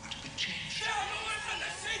are to be changed.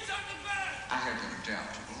 I hope you're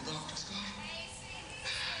adaptable, Dr. Scott.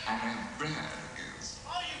 I know Brad is.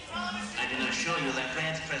 I can assure you that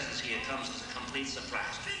Brad's presence here comes as a complete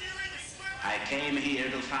surprise. I came here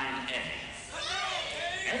to find Eddie.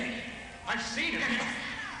 Eddie? I've seen him.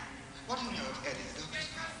 What do you know of Eddie, Dr.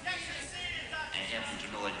 Scott? I happen to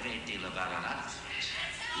know a great deal about an outfit.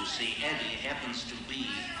 You see, Eddie happens to be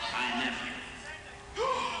my nephew.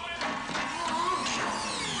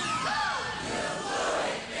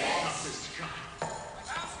 Dr. Scott.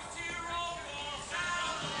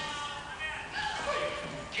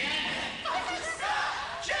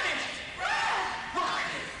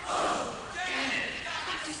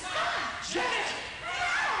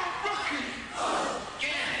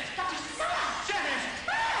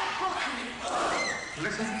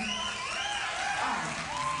 Listen.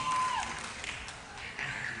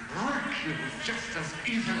 Break you just as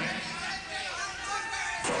easily.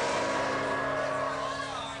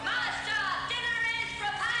 Master, dinner is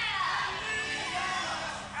prepared!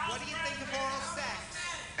 What do you think of oral sex?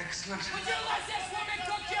 Excellent. Would you let this woman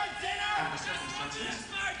cook your dinner? Under circumstances,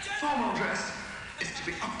 formal dress is to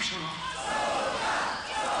be optional.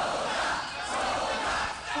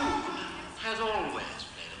 Food has always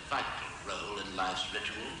played a vital role in life's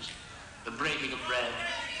rituals. The breaking of bread,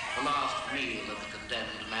 the last meal of the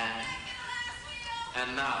condemned man,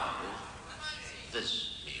 and now,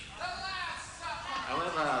 this meal.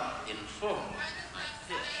 However informal it might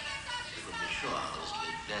appear, you can be sure there's to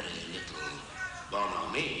be very little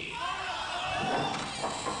bonhomie.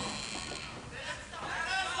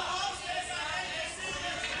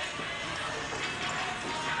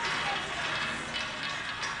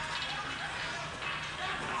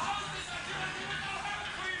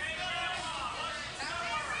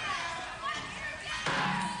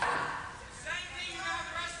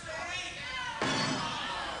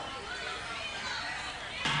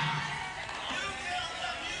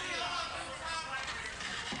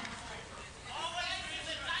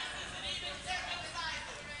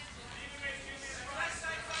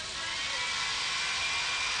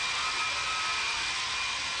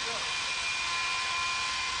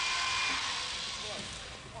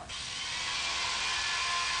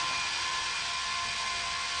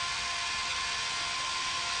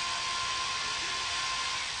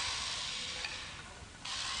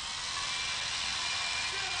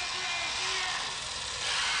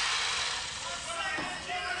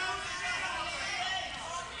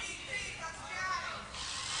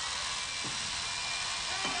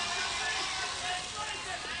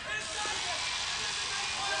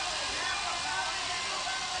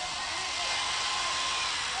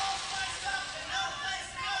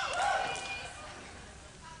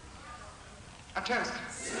 A toast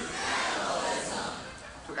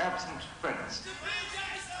to absent friends.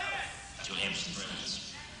 To absent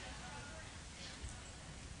friends.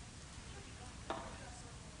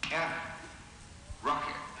 And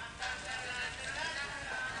Rocky.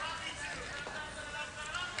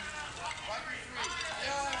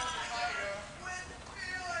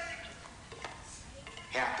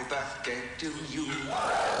 Happy birthday to you.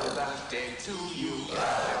 Happy birthday to you.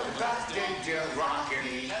 Happy birthday, dear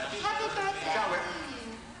Rocky. Happy birthday. Shall we?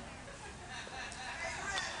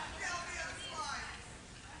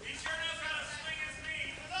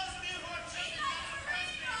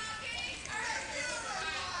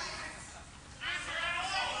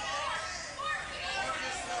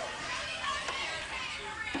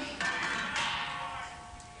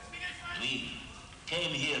 We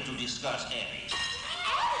came here to discuss Harry.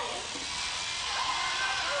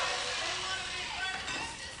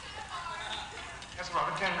 It's a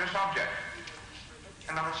rather tender subject.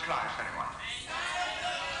 Another slice, anyone?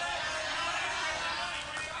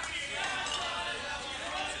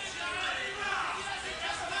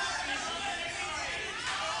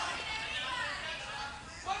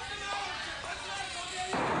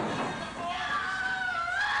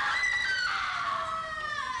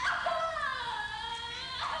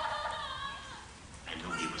 I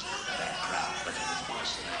knew he was a bad crowd, but it was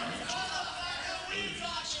worse than I imagined. AIDS.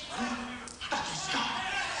 Dr. Scott.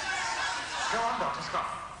 Go on, Dr. Scott.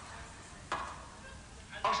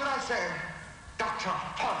 Or should I say, Dr.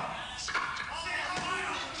 Paul Scott?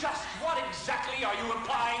 Just what exactly are you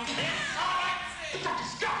implying? Dr.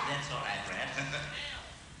 Scott! That's all right, Brad.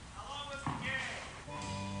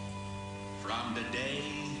 From the day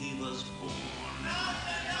he was born,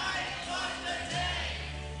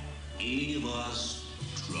 he was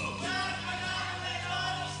trouble.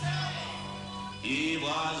 He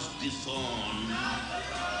was the thorn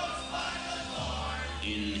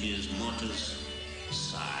in his mother's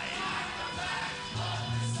side.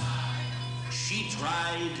 She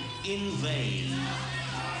tried in vain,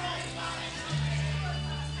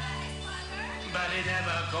 but it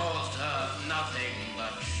never caused her nothing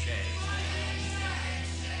but shame.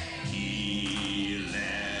 He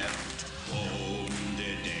left home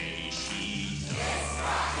the day she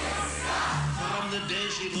died. From the day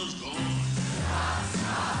she was gone,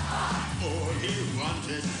 all he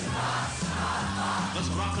wanted was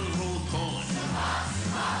rock and roll corn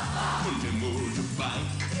and a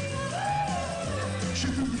motorbike,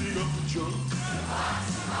 shooting up the junk.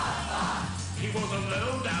 He was a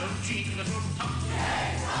low-down, cheap little punk,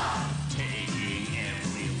 taking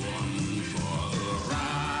everyone for a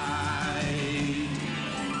ride.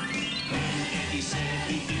 And he said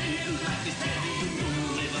he didn't like his daddy, you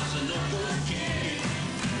know, it was no okay.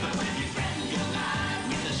 But when you realize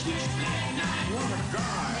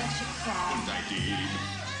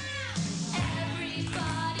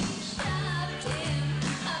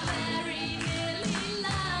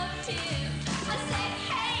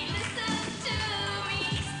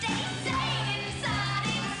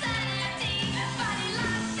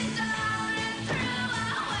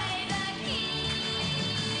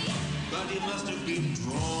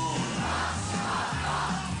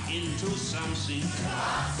into something,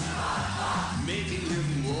 making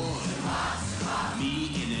him warm.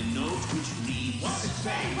 Me in a note which reads, What's it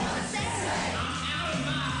say? What's it say? I'm out of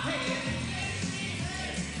my head.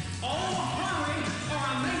 Oh, hurry, or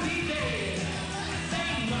I may be dead.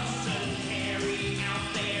 They mustn't carry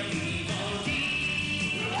out their evil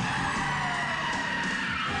deed.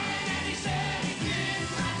 And he said he did,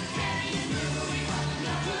 like a cat in the movie, but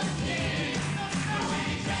no one did. But when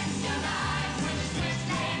he threatened your life with his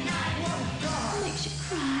Wednesday night, what Makes you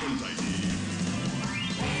cry. was I did?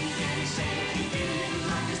 And he said he did,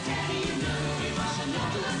 like his daddy in the movie, but no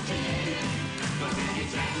one did. But when he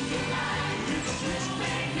threatened your life with his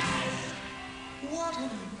Wednesday night, what a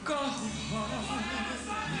god!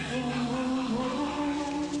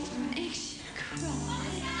 Makes you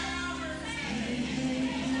cry.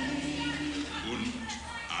 Und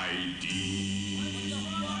I did.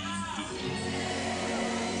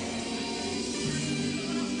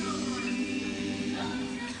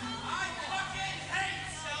 I fucking hate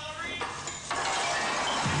celery!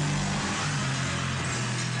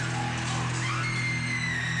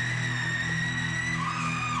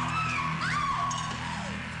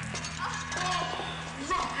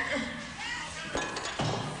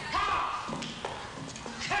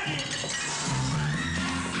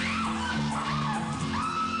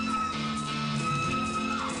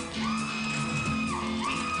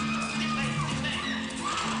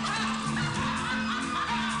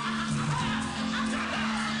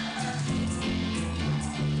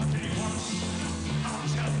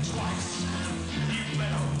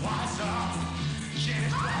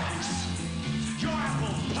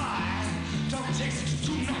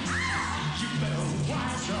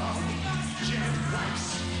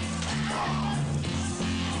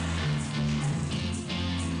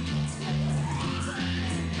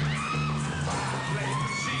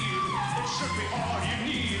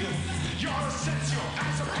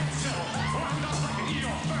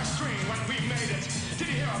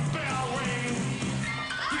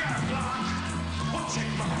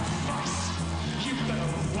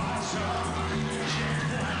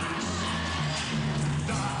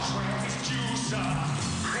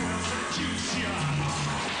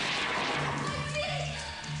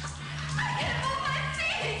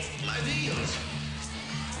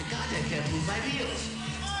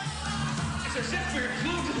 It's as if we're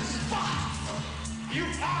glued to the spot. You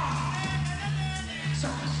are so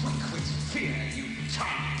quick with fear, you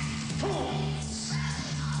tiny fools.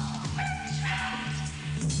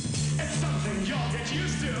 It's something you'll get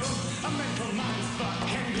used to. A mental mindfuck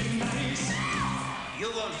can be nice. You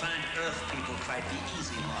won't find Earth people quite the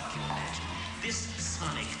easy mark you imagine. This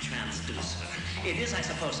sonic transducer, it is, I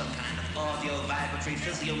suppose, some kind of audio-vibratory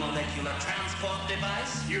physiomolecular transport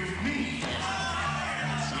device? You mean?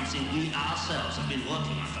 Yes. Something we ourselves have been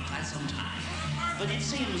working on for quite some time. But it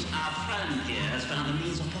seems our friend here has found a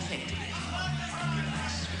means of perfecting it. A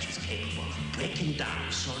device which is capable of breaking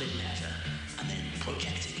down solid matter and then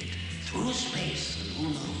projecting it through space and who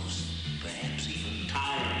knows, perhaps even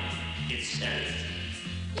time itself.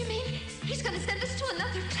 You mean he's gonna send us to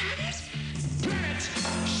another planet? Planet,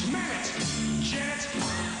 schmanet, Janet.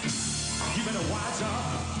 You better wise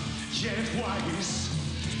up, Janet Wise.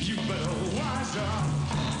 You better wise up,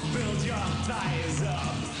 build your thighs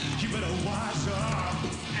up. You better wise up.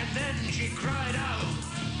 And then she cried out.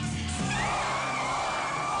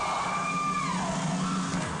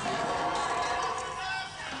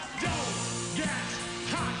 Don't get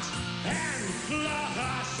hot and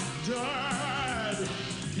flustered.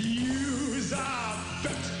 Use a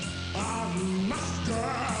bit of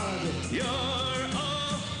mustard. You're a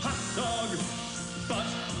hot dog, but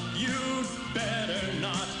you'd better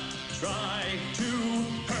not try to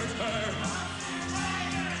hurt her.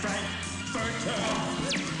 Frankfurt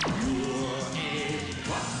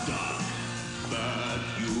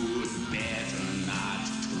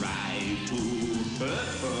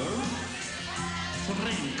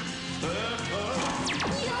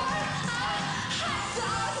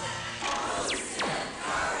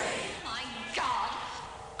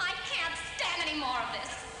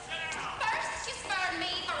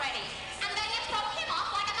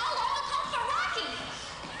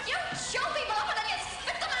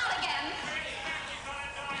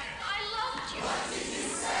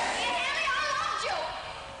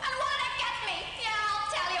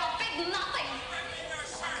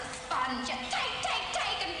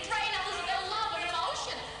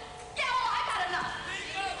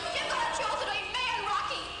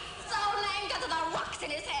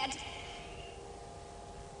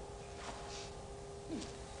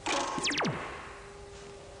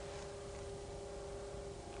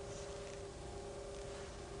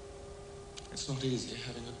It's not easy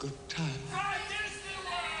having a good time.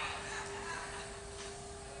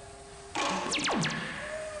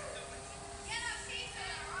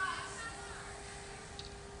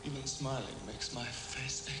 Even smiling makes my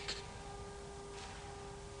face ache.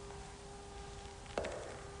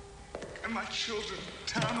 And my children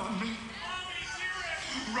turn on me.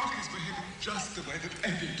 Rocky's behaving just the way that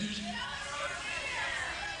Eddie did.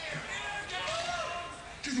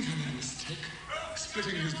 Do you think I made a mistake?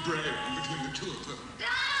 Splitting his brain between the two of them. I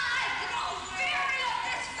grow weary of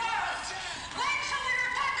this world. When shall we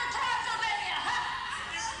return to Transylvania,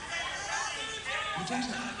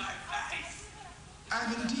 Magenta, I'm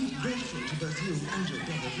indeed grateful to both you and your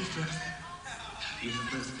brother Riffraff. You have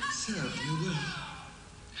both served me well.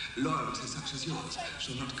 Loyalty such as yours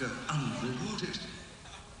shall not go unrewarded.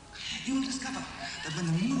 You will discover that when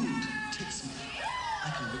the mood takes me,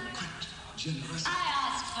 I can be quite generous. I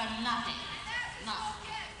ask for nothing. Nothing.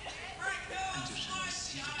 And you shall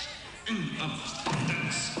receive it in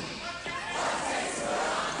abundance.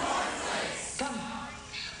 Come,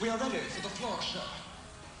 we are ready for the floor show.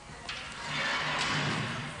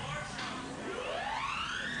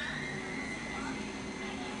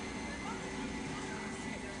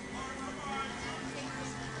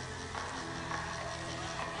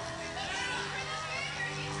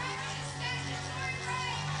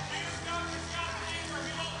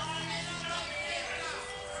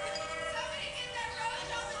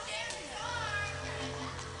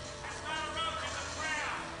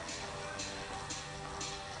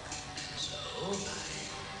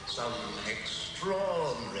 Some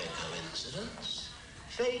extraordinary coincidence,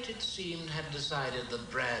 fate, it seemed, had decided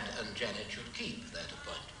that Brad and Janet should keep that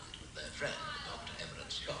appointment with their friend, Dr.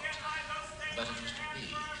 Everett Scott. But it was to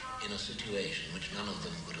be in a situation which none of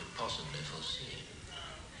them could have possibly foreseen.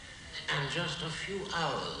 And just a few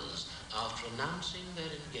hours after announcing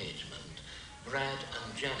their engagement, Brad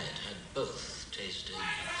and Janet had both tasted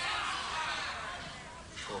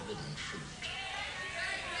forbidden fruit.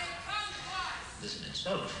 This in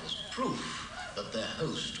itself was proof that their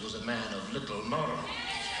host was a man of little moral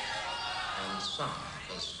and some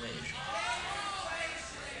persuasion.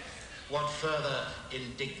 What further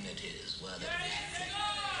indignities were there to be seen?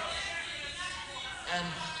 And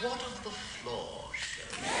what of the floor show?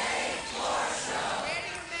 Where do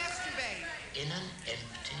you masturbate? In an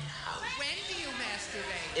empty house. When do you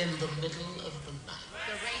masturbate? In the middle of the night.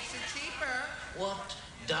 The rates are cheaper. What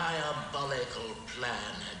diabolical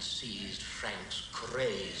plan had seized Frank's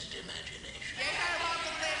crazed imagination? Your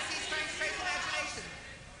diabolical plan seized Frank's crazed imagination.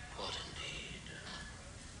 What indeed?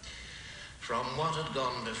 From what had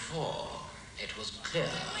gone before, it was clear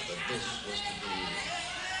that this was to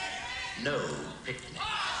be no picnic.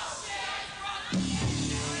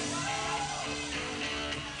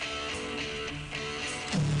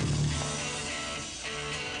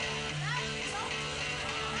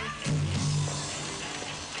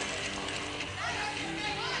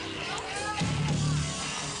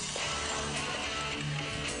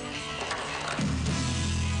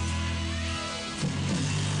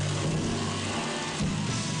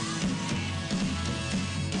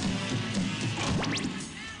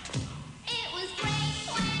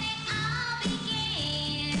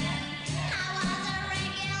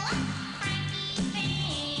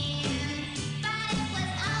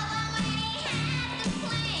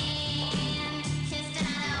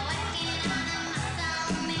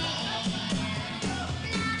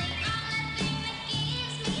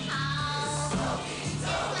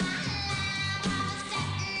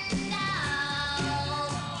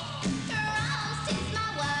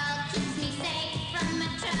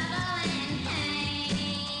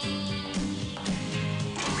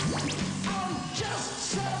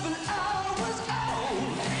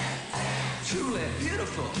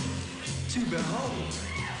 To behold,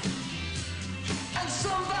 and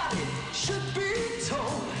somebody should be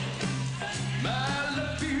told my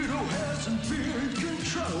libido hasn't been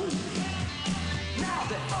controlled. Now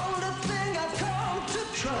the only thing I've come to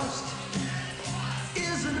trust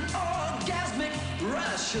is an orgasmic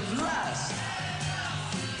rush of lust.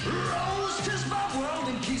 Rose is my world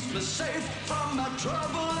and keeps me safe from my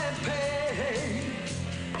trouble and pain.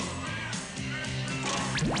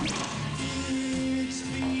 It's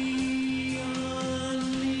beyond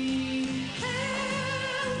me.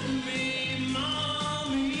 Help me,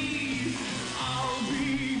 mommy. I'll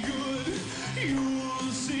be good.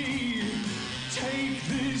 You'll see. Take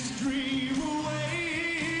this dream away.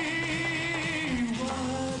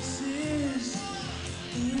 What's this?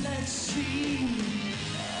 Let's see.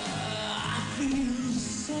 I feel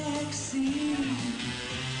sexy.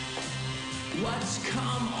 What's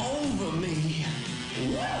come over me?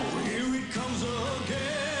 Whoa,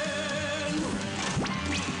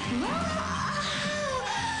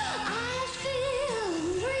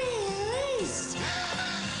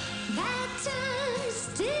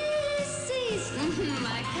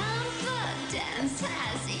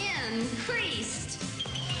 has increased.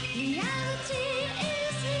 Reality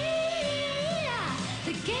is here.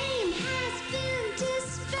 The game has been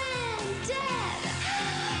disbanded.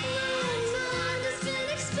 My mind has been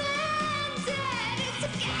expanded. It's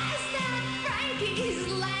a guess that Frankie's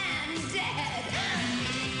landed.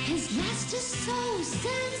 His master's so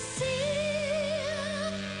sincere.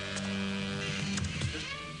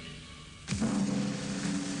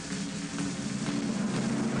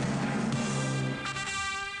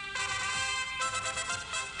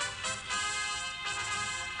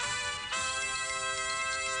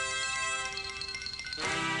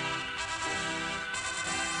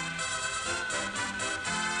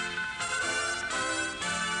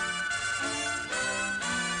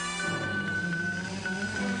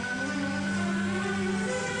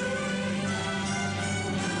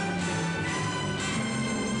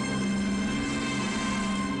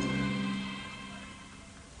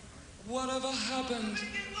 Whatever happened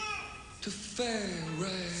to Fairy?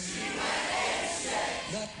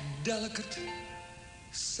 That delicate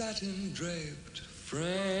satin draped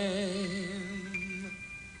frame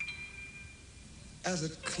as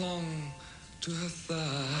it clung to her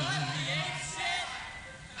thigh.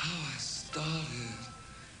 How I started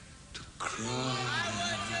to cry,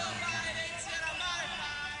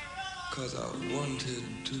 'cause I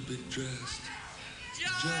wanted to be dressed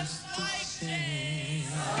just the same.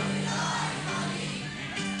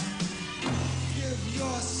 Give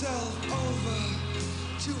yourself over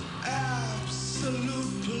to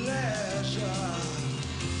absolute pleasure.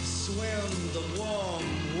 Swim the warm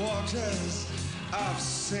waters of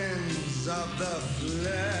sins of the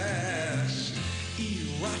flesh.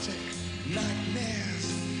 Erotic nightmares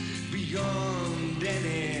beyond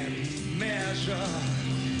any measure.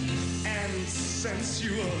 And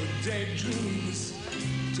sensual daydreams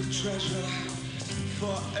to treasure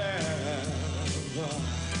forever.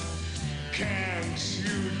 Can't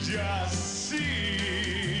you just see?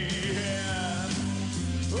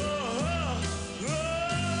 Oh, oh, oh,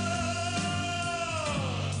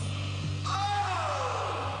 oh.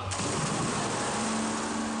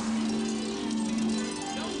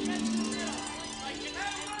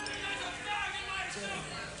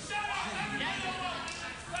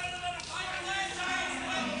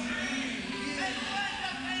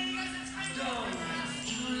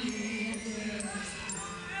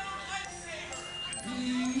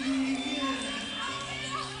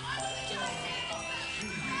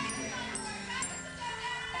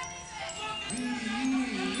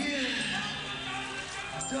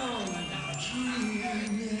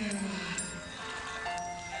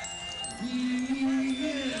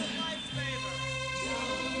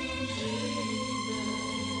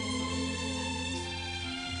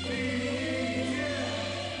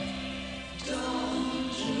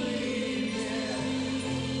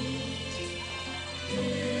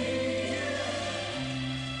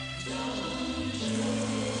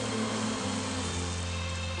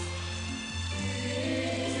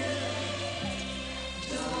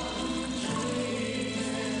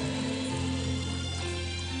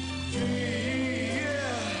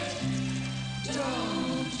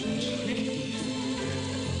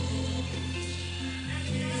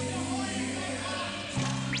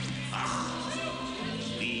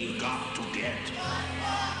 We've got to get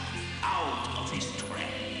out of this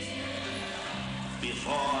trap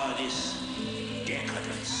before this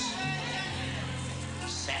decadence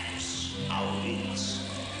saps our wits.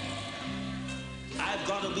 I've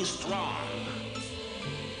got to be strong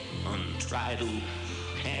and try to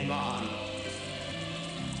hang on,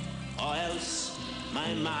 or else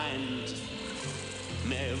my mind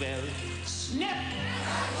may well snap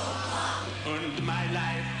and my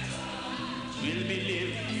life will be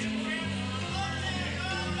lived.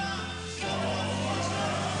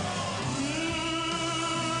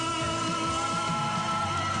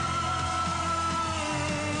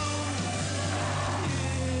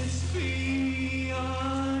 It's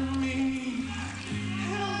beyond me.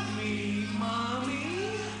 Help me, Mommy.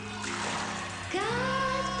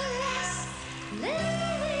 God bless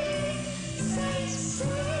Lily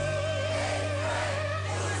St.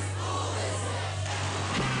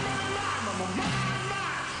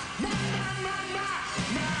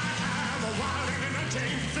 I'm a wild and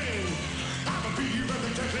entertaining thing. I'm a beaver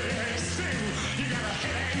that deadly sing. You got a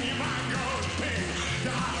head and your mind goes ping.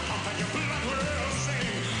 Your heart will pump and your blood will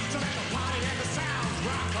sing. So let the party and the sounds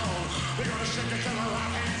rock on. We're gonna shake it till the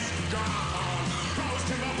rock is gone. Close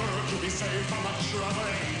to the world to be saved from the trouble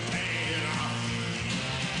and pain.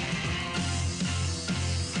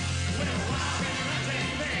 We're a wild and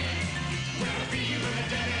entertaining thing. We're a beaver that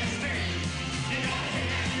deadly sting. You got a head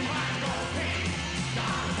and your mind goes ping.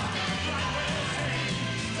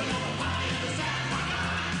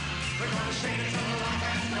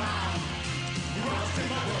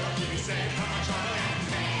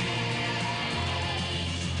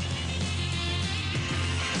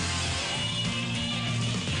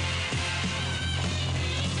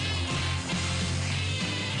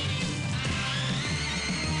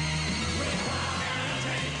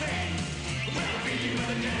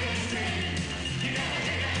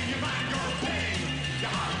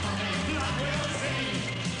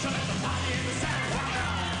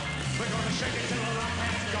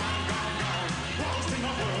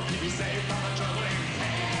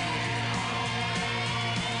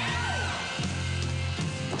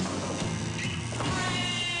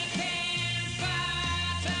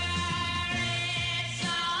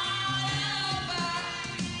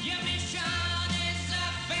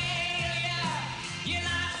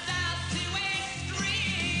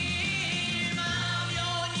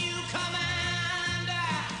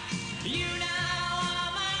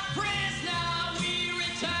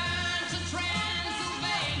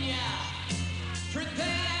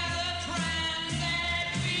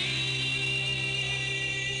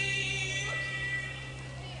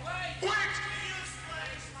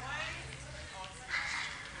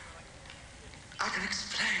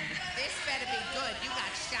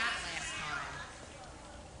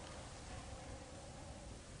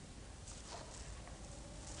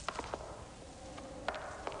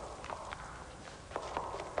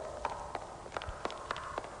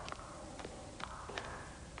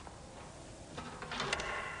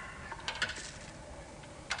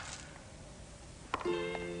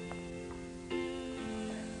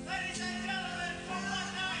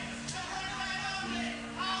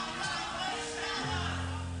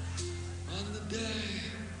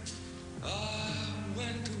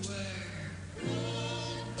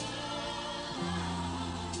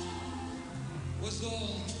 was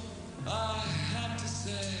all I had to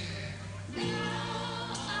say.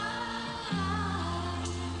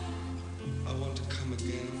 I want to come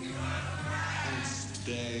again and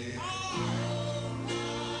stay.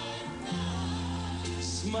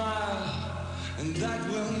 Smile, and that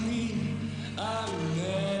will mean I'm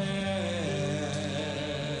there.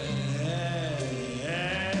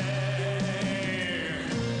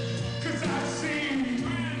 'Cause I've seen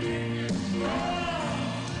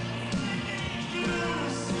blue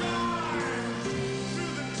skies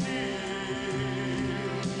through the tears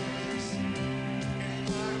in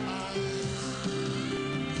my eyes,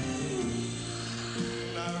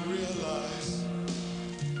 and I realize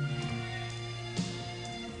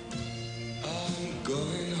I'm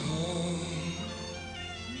going home.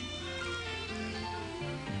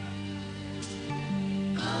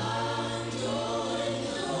 I'm going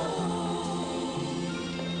home.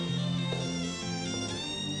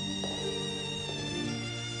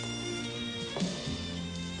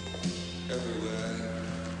 Everywhere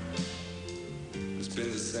it's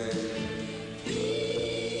been the same.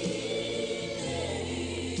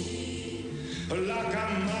 Like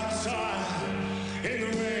I'm outside in the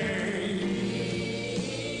rain,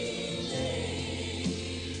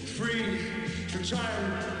 free to try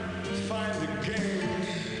and find the game.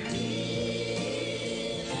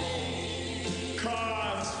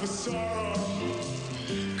 Cards for sorrow,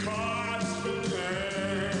 cards for pain.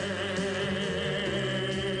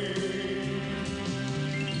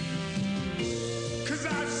 'Cause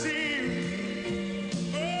I've seen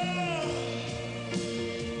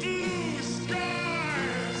blue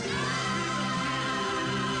skies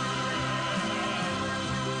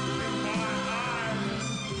in my eyes,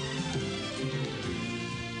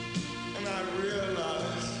 and I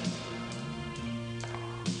realize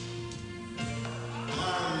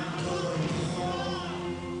I'm going home.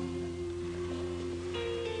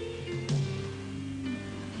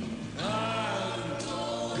 I'm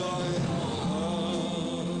going home.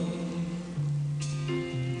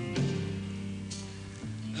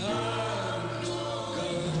 I'm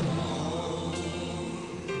going home.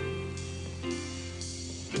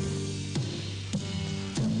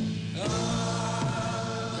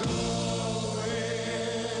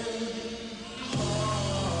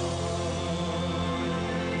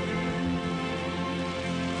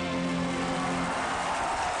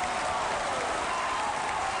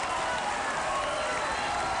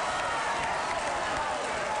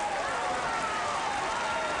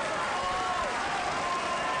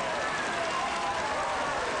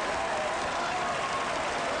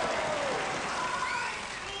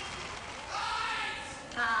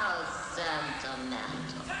 How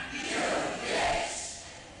sentimental.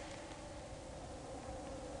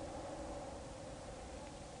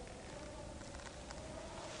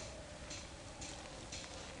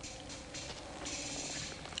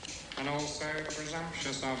 And also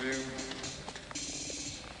presumptuous of you.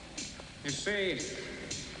 You see,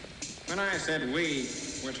 when I said we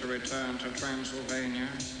were to return to Transylvania,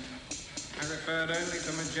 I referred only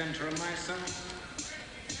to Magenta and myself.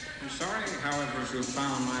 I'm sorry, however, if you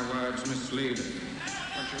found my words misleading.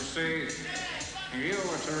 But you see, you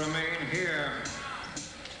were to remain here.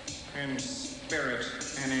 In spirit,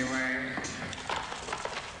 anyway.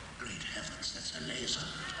 Great heavens, that's a laser.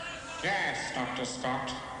 Yes, Dr.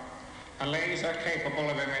 Scott. A laser capable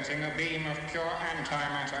of emitting a beam of pure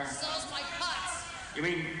antimatter. So's my putz. You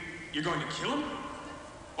mean you're going to kill him?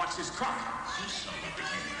 What's his crime? His soul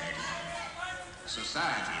became ready.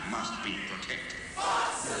 Society must be protected.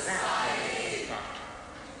 Society!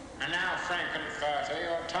 And now, Frankenfurter,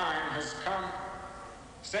 your time has come.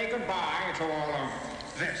 Say goodbye to all of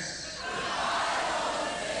this.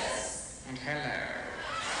 And hello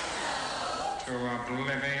to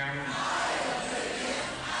oblivion.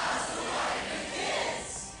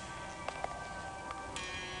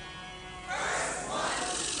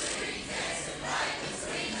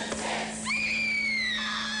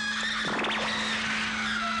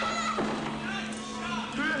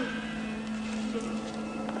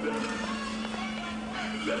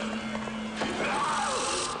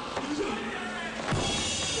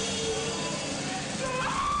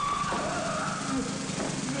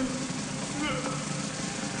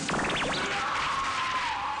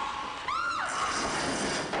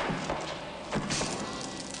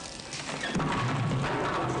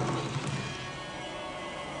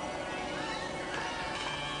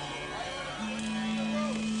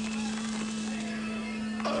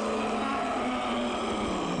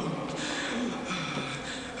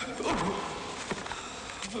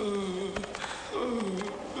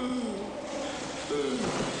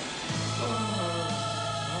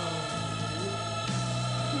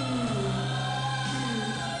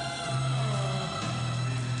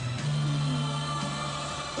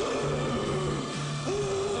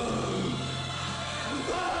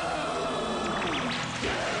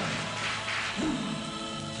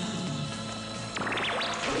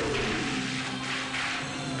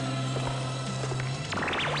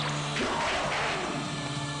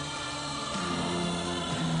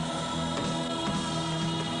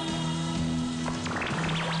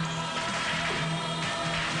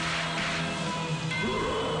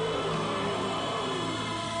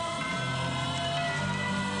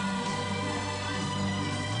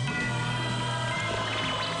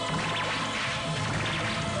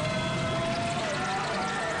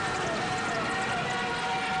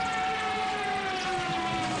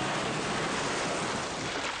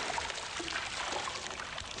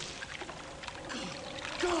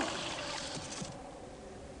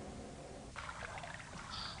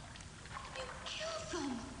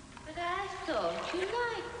 You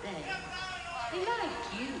like them. They like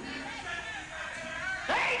you.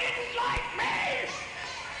 They didn't like me!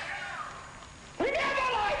 They never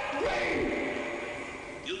liked me!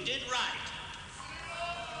 You did right.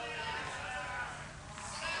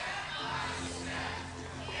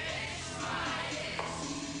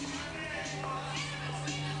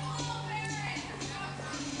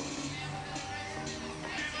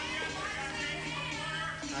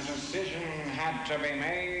 A decision had to be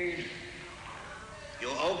made.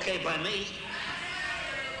 You're okay by me?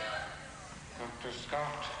 Dr.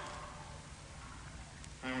 Scott,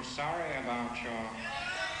 I'm sorry about your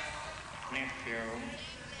nephew.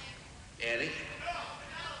 Eric?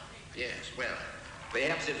 Yes, well,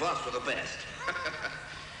 perhaps it was for the best.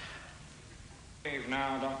 Leave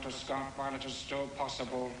now, Dr. Scott, while it is still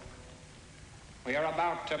possible. We are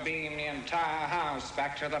about to beam the entire house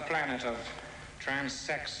back to the planet of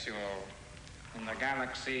transsexual in the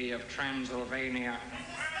galaxy of Transylvania.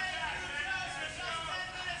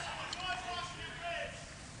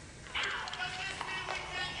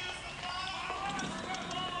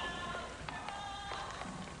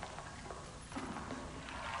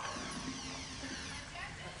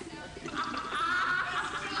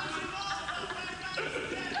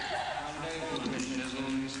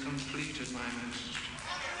 Completed, my master.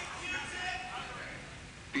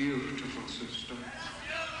 Beautiful sister.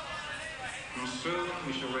 And soon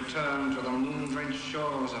we shall return to the moon-drenched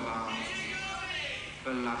shores of our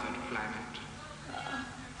beloved planet.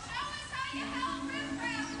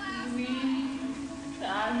 Sweet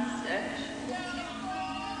transsexual,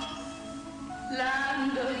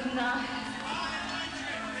 land of night,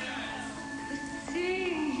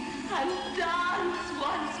 sing and dance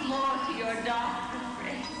once more to your dark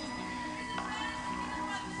embrace.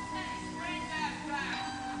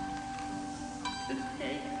 To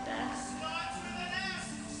take back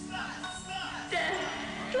death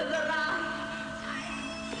to the light.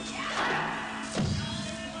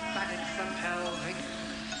 But it's the pelvic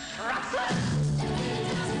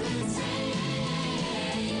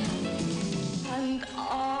And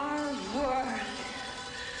our world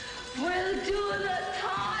will do the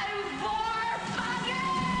time warp again!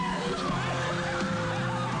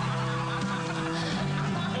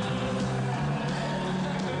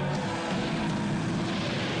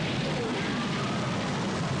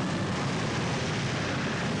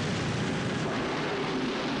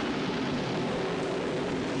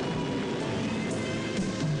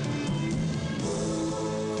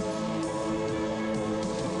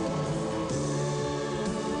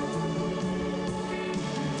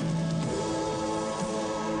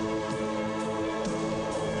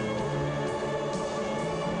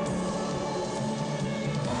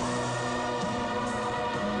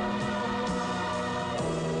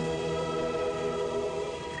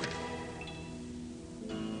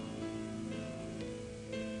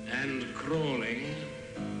 And crawling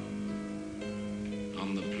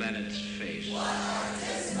on the planet's face.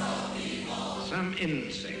 Some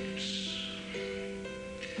insects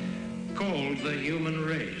called the human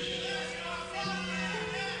race.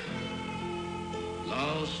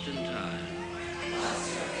 Lost in time.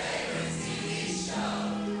 What's your favorite TV show?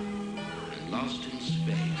 And lost in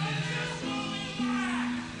space.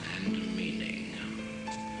 And meaning.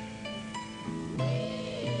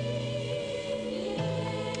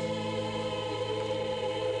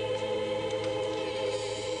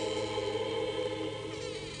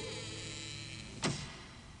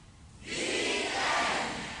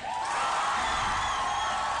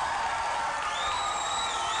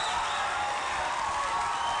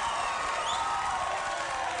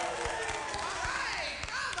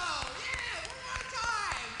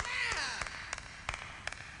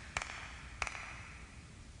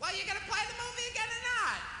 Well, you gonna play the movie again or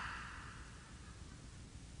not?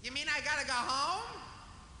 You mean I gotta go home?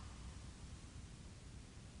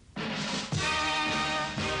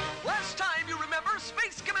 Last time you remember,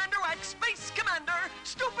 Space Commander X, Space Commander,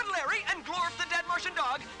 Stupid Larry, and Glorf the Dead Martian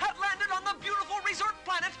Dog had landed on the beautiful resort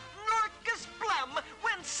planet Norcus Blem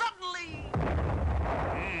when suddenly...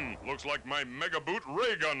 Looks like my mega boot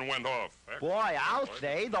ray gun went off. Boy, I'll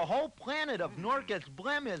say the whole planet of Norcus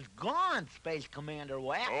Blem is gone, Space Commander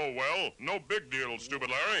Wax. Oh, well, no big deal, Stupid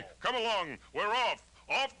Larry. Come along. We're off.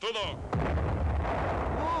 Off to the...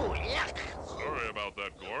 Ooh, yuck. Sorry about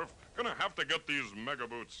that, Glorf. Gonna have to get these mega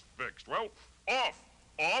boots fixed. Well, off.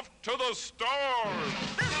 Off to the stars.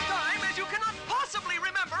 This time, as you cannot possibly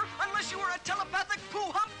remember, unless you were a telepathic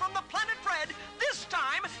poo hump from the planet Red, this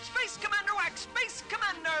time, Space Commander Wax, Space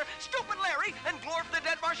Commander, Stupid Larry, and Glorf the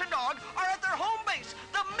Dead Martian Dog are at their home base,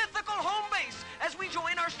 the mythical home base, as we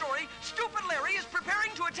join our story story, Stupid Larry is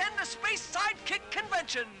preparing to attend a space sidekick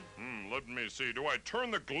convention. Let me see. Do I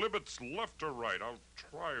turn the glibbits left or right? I'll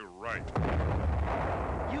try right.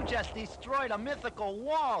 You just destroyed a mythical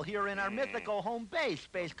wall here in our mythical home base,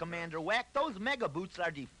 Space Commander Whack. Those mega boots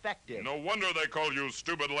are defective. No wonder they call you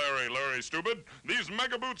Stupid Larry, Larry Stupid. These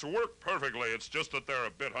mega boots work perfectly. It's just that they're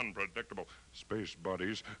a bit unpredictable. Space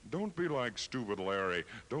buddies, don't be like Stupid Larry.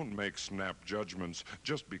 Don't make snap judgments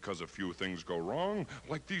just because a few things go wrong,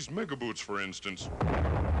 like these mega boots, for instance.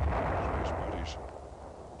 Space buddies.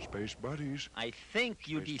 Space buddies. I think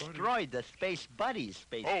you destroyed the Space Buddies,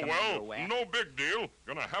 Space Oh, Commander well, Whack. no big deal.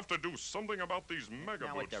 Gonna have to do something about these mega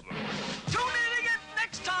boots. Tune in again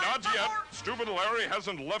next time. Not yet. Stupid Larry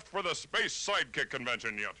hasn't left for the Space Sidekick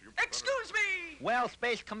Convention yet. Excuse me. Well,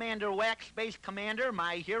 Space Commander Whack, Space Commander,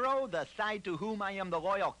 my hero, the side to whom I am the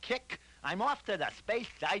loyal kick, I'm off to the Space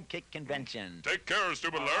Sidekick Convention. Take care,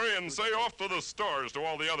 Stupid Larry, and say off to the stars to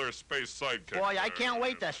all the other Space Sidekicks. Boy, I can't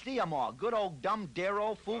wait to see them all. Good old dumb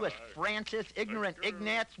Darrow, foolish Francis, ignorant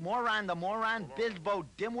Ignatz, moron the moron, Bisbo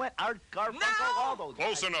Dimwit, Art Garfunkel, all those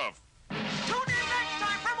Close guys. enough. Tune in next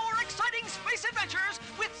time for more exciting space adventures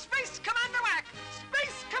with Space Commander Whack.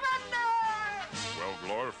 Space Commander! Well,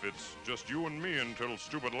 Glorf, it's just you and me until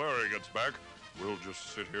Stupid Larry gets back. We'll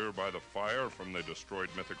just sit here by the fire from the destroyed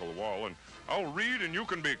mythical wall, and I'll read and you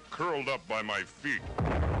can be curled up by my feet.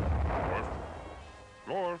 Glorf?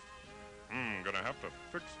 Glorf? Gonna have to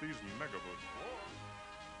fix these mega boots.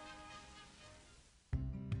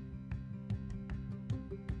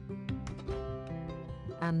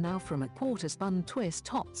 And now from a quarter-spun twist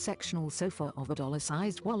hot sectional sofa of a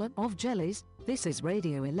dollar-sized wallet of jellies, this is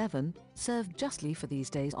Radio 11, served justly for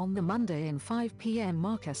these days on the Monday and 5 p.m.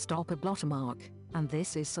 marker stop a blotter mark. And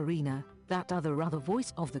this is Serena, that other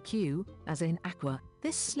voice of the queue, as in Aqua.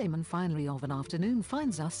 This slim and finery of an afternoon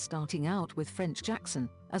finds us starting out with French Jackson,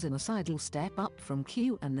 as in a sidle step up from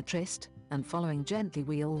Q and the Tryst, and following gently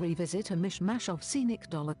we'll revisit a mishmash of scenic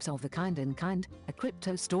dollops of the kind in kind, a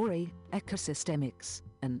crypto story, ecosystemics,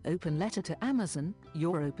 an open letter to Amazon,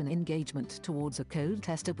 your open engagement towards a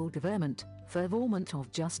code-testable government, fervorment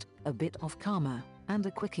of just a bit of karma, and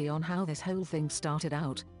a quickie on how this whole thing started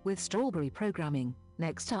out, with strawberry programming.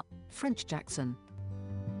 Next up, French Jackson.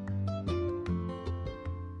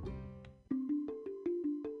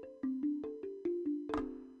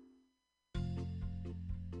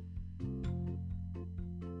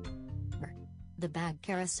 The bag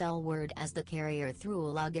carousel word as the carrier threw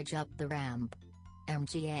luggage up the ramp.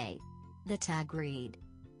 MGA. The tag read.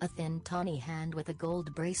 A thin tawny hand with a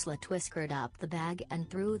gold bracelet whiskered up the bag and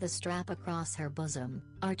threw the strap across her bosom,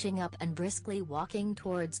 arching up and briskly walking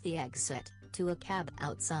towards the exit, to a cab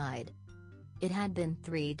outside. It had been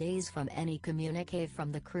 3 days from any communique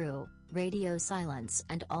from the crew, radio silence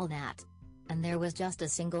and all that. And there was just a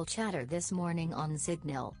single chatter this morning on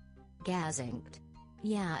Signal. Gazinked.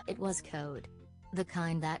 Yeah, it was code. The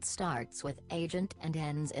kind that starts with agent and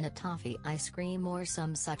ends in a toffee ice cream or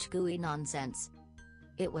some such gooey nonsense.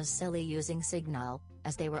 It was silly using Signal,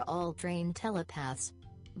 as they were all trained telepaths.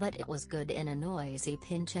 But it was good in a noisy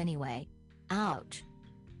pinch anyway. Ouch.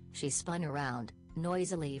 She spun around,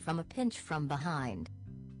 noisily from a pinch from behind.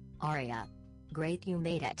 Arya. Great you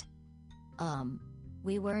made it.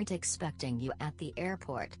 We weren't expecting you at the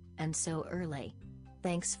airport, and so early.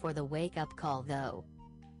 Thanks for the wake-up call though.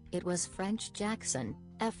 It was French Jackson,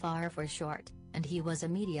 FR for short, and he was a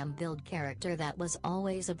medium-build character that was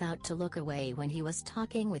always about to look away when he was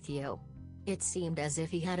talking with you. It seemed as if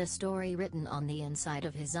he had a story written on the inside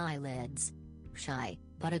of his eyelids. Shy,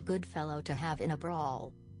 but a good fellow to have in a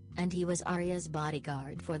brawl. And he was Arya's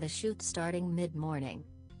bodyguard for the shoot starting mid-morning.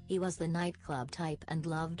 He was the nightclub type and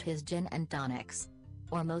loved his gin and tonics.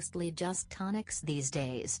 Or mostly just tonics these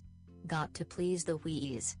days. Got to please the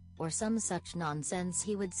wheeze, or some such nonsense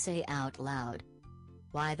he would say out loud.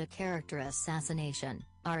 Why the character assassination,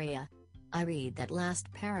 Arya? I read that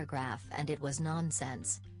last paragraph and it was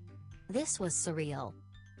nonsense. This was surreal.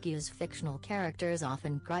 Q's fictional characters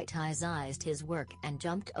often criticized his work and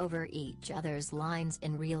jumped over each other's lines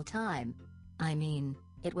in real time. I mean,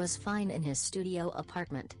 it was fine in his studio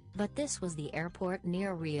apartment, but this was the airport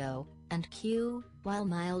near Rio, and Q, while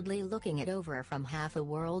mildly looking it over from half a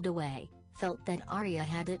world away, felt that Arya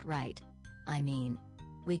had it right. I mean,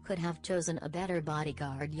 we could have chosen a better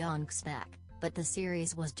bodyguard Yonkspec, but the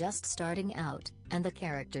series was just starting out, and the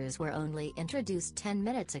characters were only introduced 10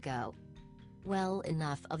 minutes ago. Well,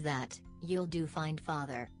 enough of that, you'll do fine,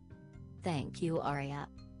 father. Thank you, Arya.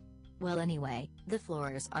 Well anyway, the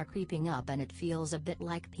floors are creeping up and it feels a bit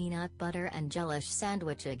like peanut butter and jelly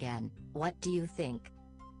sandwich again. What do you think?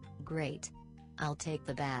 Great. I'll take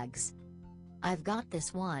the bags. "I've got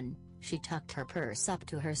this one." She tucked her purse up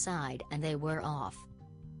to her side and they were off.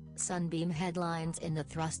 Sunbeam headlines in the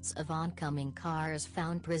thrusts of oncoming cars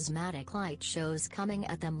found prismatic light shows coming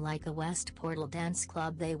at them like a West Portal dance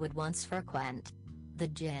club they would once frequent. The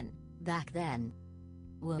gin, back then.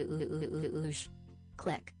 Whoosh.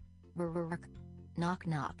 Click. Rrrk. Knock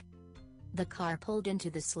knock. The car pulled into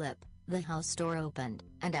the slip, the house door opened,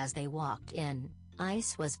 and as they walked in,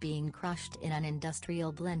 ice was being crushed in an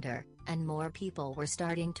industrial blender, and more people were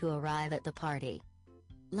starting to arrive at the party.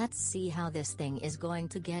 "Let's see how this thing is going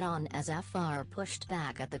to get on," as FR pushed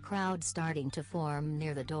back at the crowd starting to form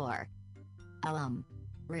near the door.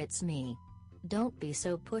 It's me. Don't be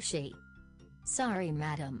so pushy." "Sorry,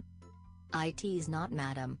 madam." "It's not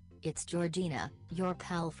madam, it's Georgina, your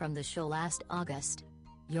pal from the show last August.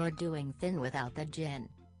 You're doing thin without the gin.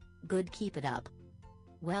 Good, keep it up."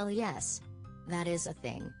 "Well, yes. That is a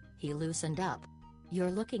thing." He loosened up.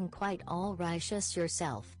 "You're looking quite all righteous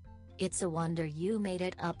yourself. It's a wonder you made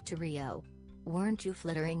it up to Rio. Weren't you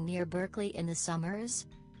flittering near Berkeley in the summers?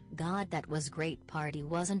 God, that was great party,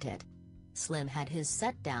 wasn't it?" Slim had his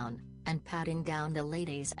set down, and patting down the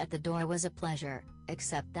ladies at the door was a pleasure,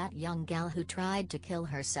 except that young gal who tried to kill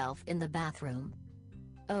herself in the bathroom.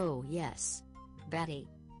 "Oh yes. Betty.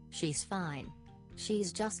 She's fine.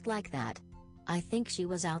 She's just like that. I think she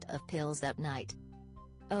was out of pills that night."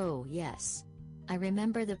 "Oh yes. I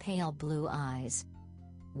remember the pale blue eyes.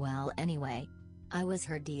 Well, anyway, I was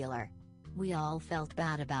her dealer. We all felt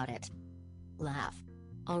bad about it." Laugh.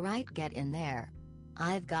 "All right, get in there.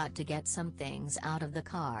 I've got to get some things out of the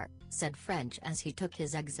car," said French as he took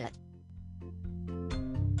his exit.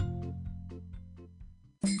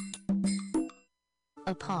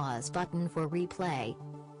 A pause button for replay.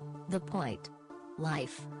 The point.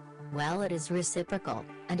 Life. Well, it is reciprocal,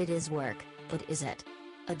 and it is work, but is it?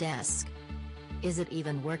 A desk. Is it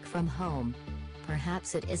even work from home?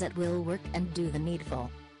 Perhaps it is at will work and do the needful.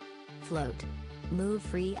 Float. Move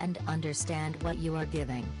free and understand what you are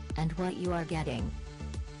giving, and what you are getting.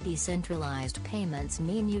 Decentralized payments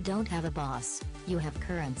mean you don't have a boss, you have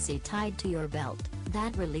currency tied to your belt,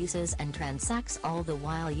 that releases and transacts all the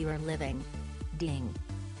while you are living. Ding.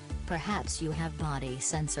 Perhaps you have body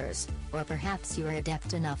sensors, or perhaps you are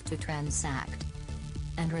adept enough to transact.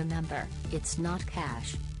 And remember, it's not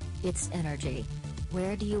cash. It's energy.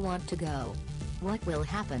 Where do you want to go? What will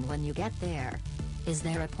happen when you get there? Is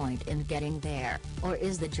there a point in getting there, or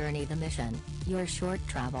is the journey the mission? Your short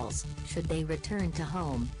travels, should they return to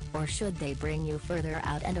home, or should they bring you further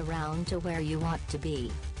out and around to where you want to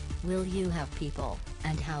be? Will you have people,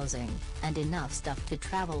 and housing, and enough stuff to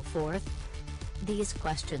travel forth? These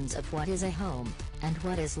questions of what is a home, and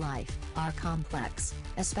what is life, are complex,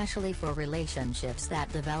 especially for relationships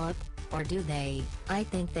that develop, or do they? I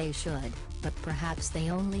think they should, but perhaps they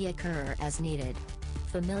only occur as needed.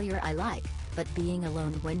 Familiar I like, but being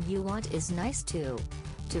alone when you want is nice too.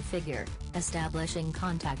 To figure, establishing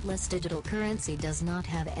contactless digital currency does not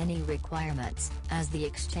have any requirements, as the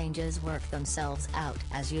exchanges work themselves out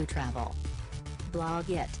as you travel. Blog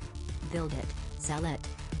it. Build it, sell it,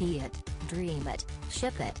 be it, dream it,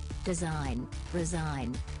 ship it, design,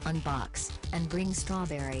 resign, unbox, and bring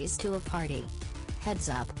strawberries to a party. Heads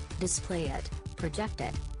up, display it, project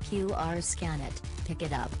it, QR scan it, pick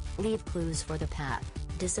it up, leave clues for the path,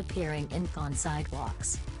 disappearing ink on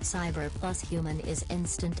sidewalks. Cyber plus human is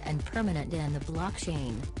instant and permanent in the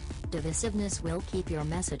blockchain. Divisiveness will keep your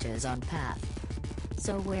messages on path.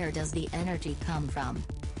 So where does the energy come from?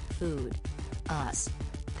 Food. Us.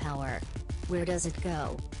 Power. Where does it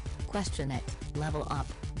go? Question it, level up,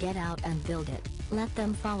 get out and build it, let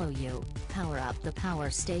them follow you, power up the power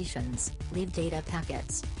stations, leave data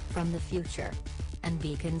packets, from the future, and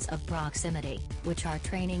beacons of proximity, which are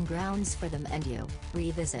training grounds for them and you,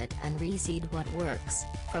 revisit and reseed what works,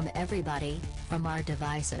 from everybody, from our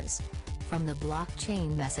devices, from the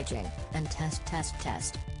blockchain messaging, and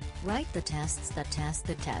test. Write the tests that test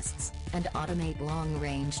the tests, and automate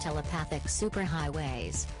long-range telepathic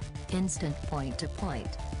superhighways. Instant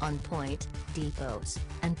point-to-point, on-point, depots,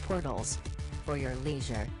 and portals. For your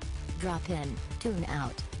leisure. Drop in, tune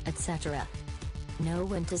out, etc. Know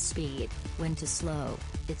when to speed, when to slow,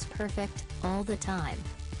 it's perfect, all the time.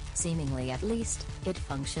 Seemingly at least, it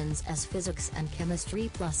functions as physics and chemistry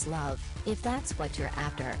plus love, if that's what you're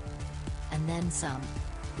after. And then some.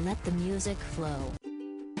 Let the music flow.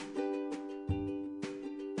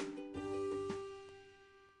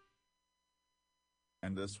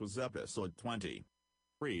 And this was episode 20.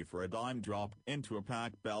 Free for a dime drop into a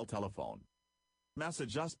pack bell telephone.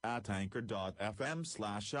 Message us at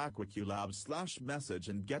anchor.fm/aquaculabs/message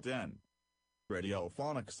and get in.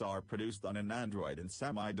 Radiophonics are produced on an Android and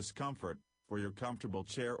semi-discomfort, for your comfortable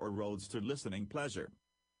chair or roadster listening pleasure.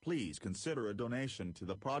 Please consider a donation to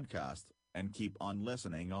the podcast, and keep on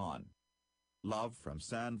listening on. Love from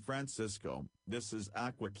San Francisco, this is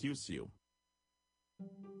Aqua QCU.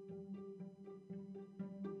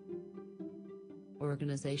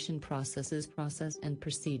 Organization processes process and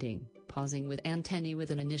proceeding, pausing with antennae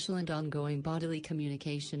with an initial and ongoing bodily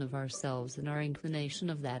communication of ourselves and our inclination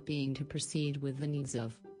of that being to proceed with the needs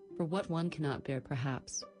of, for what one cannot bear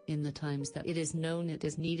perhaps, in the times that it is known it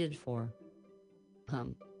is needed for.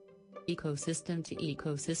 Ecosystem to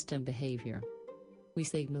ecosystem behavior. We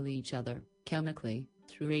signal each other, chemically,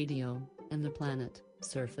 through radio, and the planet,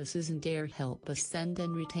 surfaces and air help us send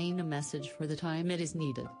and retain a message for the time it is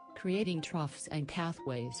needed, creating troughs and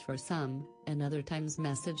pathways for some, and other times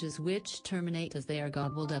messages which terminate as they are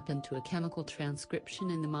gobbled up into a chemical transcription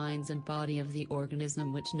in the minds and body of the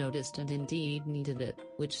organism which noticed and indeed needed it,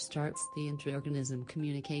 which starts the intra-organism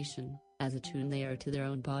communication, as attuned they are to their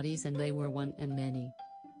own bodies and they were one and many.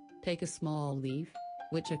 Take a small leaf,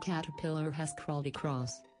 which a caterpillar has crawled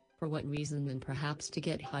across. For what reason? And perhaps to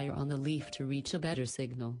get higher on the leaf to reach a better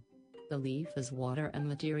signal. The leaf is water and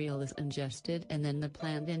material is ingested, and then the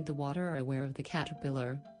plant and the water are aware of the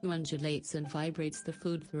caterpillar, who undulates and vibrates the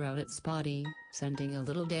food throughout its body, sending a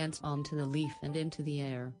little dance onto the leaf and into the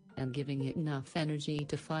air, and giving it enough energy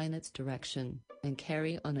to find its direction, and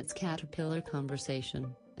carry on its caterpillar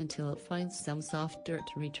conversation, until it finds some soft dirt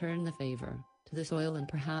to return the favor, to the soil, and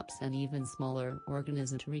perhaps an even smaller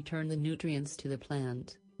organism to return the nutrients to the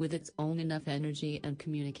plant, with its own enough energy and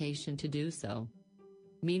communication to do so.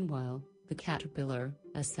 Meanwhile, the caterpillar,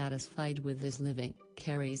 as satisfied with his living,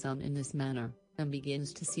 carries on in this manner, and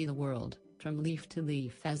begins to see the world, from leaf to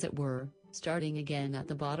leaf as it were, starting again at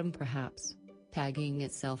the bottom perhaps, tagging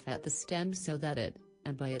itself at the stem so that it,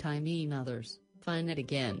 and by it I mean others, find it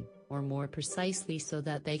again, or more precisely so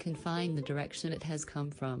that they can find the direction it has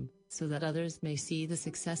come from, so that others may see the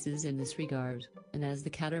successes in this regard, and as the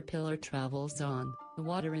caterpillar travels on, the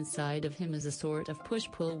water inside of him is a sort of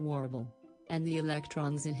push-pull warble, and the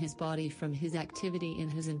electrons in his body from his activity in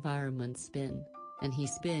his environment spin, and he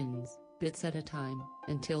spins, bits at a time,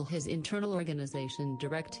 until his internal organization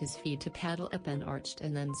direct his feet to paddle up and arched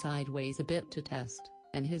and then sideways a bit to test,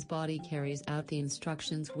 and his body carries out the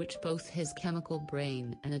instructions which both his chemical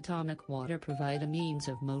brain and atomic water provide a means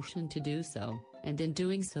of motion to do so, and in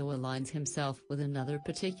doing so aligns himself with another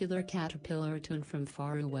particular caterpillar tuned from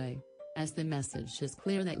far away. As the message is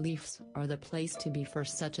clear that leaves are the place to be for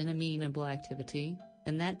such an amenable activity,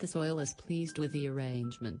 and that the soil is pleased with the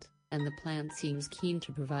arrangement, and the plant seems keen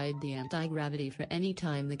to provide the anti-gravity for any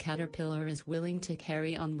time the caterpillar is willing to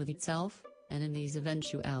carry on with itself, and in these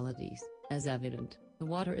eventualities, as evident, the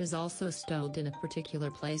water is also stowed in a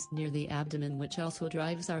particular place near the abdomen which also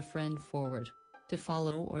drives our friend forward, to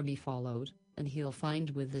follow or be followed, and he'll find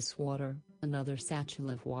with this water, another satchel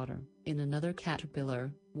of water, in another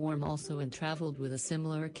caterpillar, warm also and traveled with a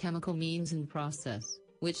similar chemical means and process,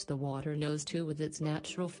 which the water knows too with its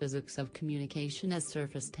natural physics of communication as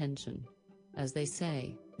surface tension. As they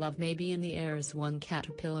say, love may be in the air as one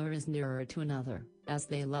caterpillar is nearer to another, as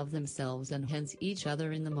they love themselves and hence each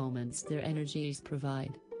other in the moments their energies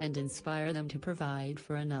provide, and inspire them to provide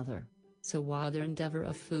for another. So while their endeavor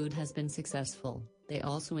of food has been successful, they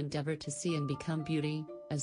also endeavor to see and become beauty,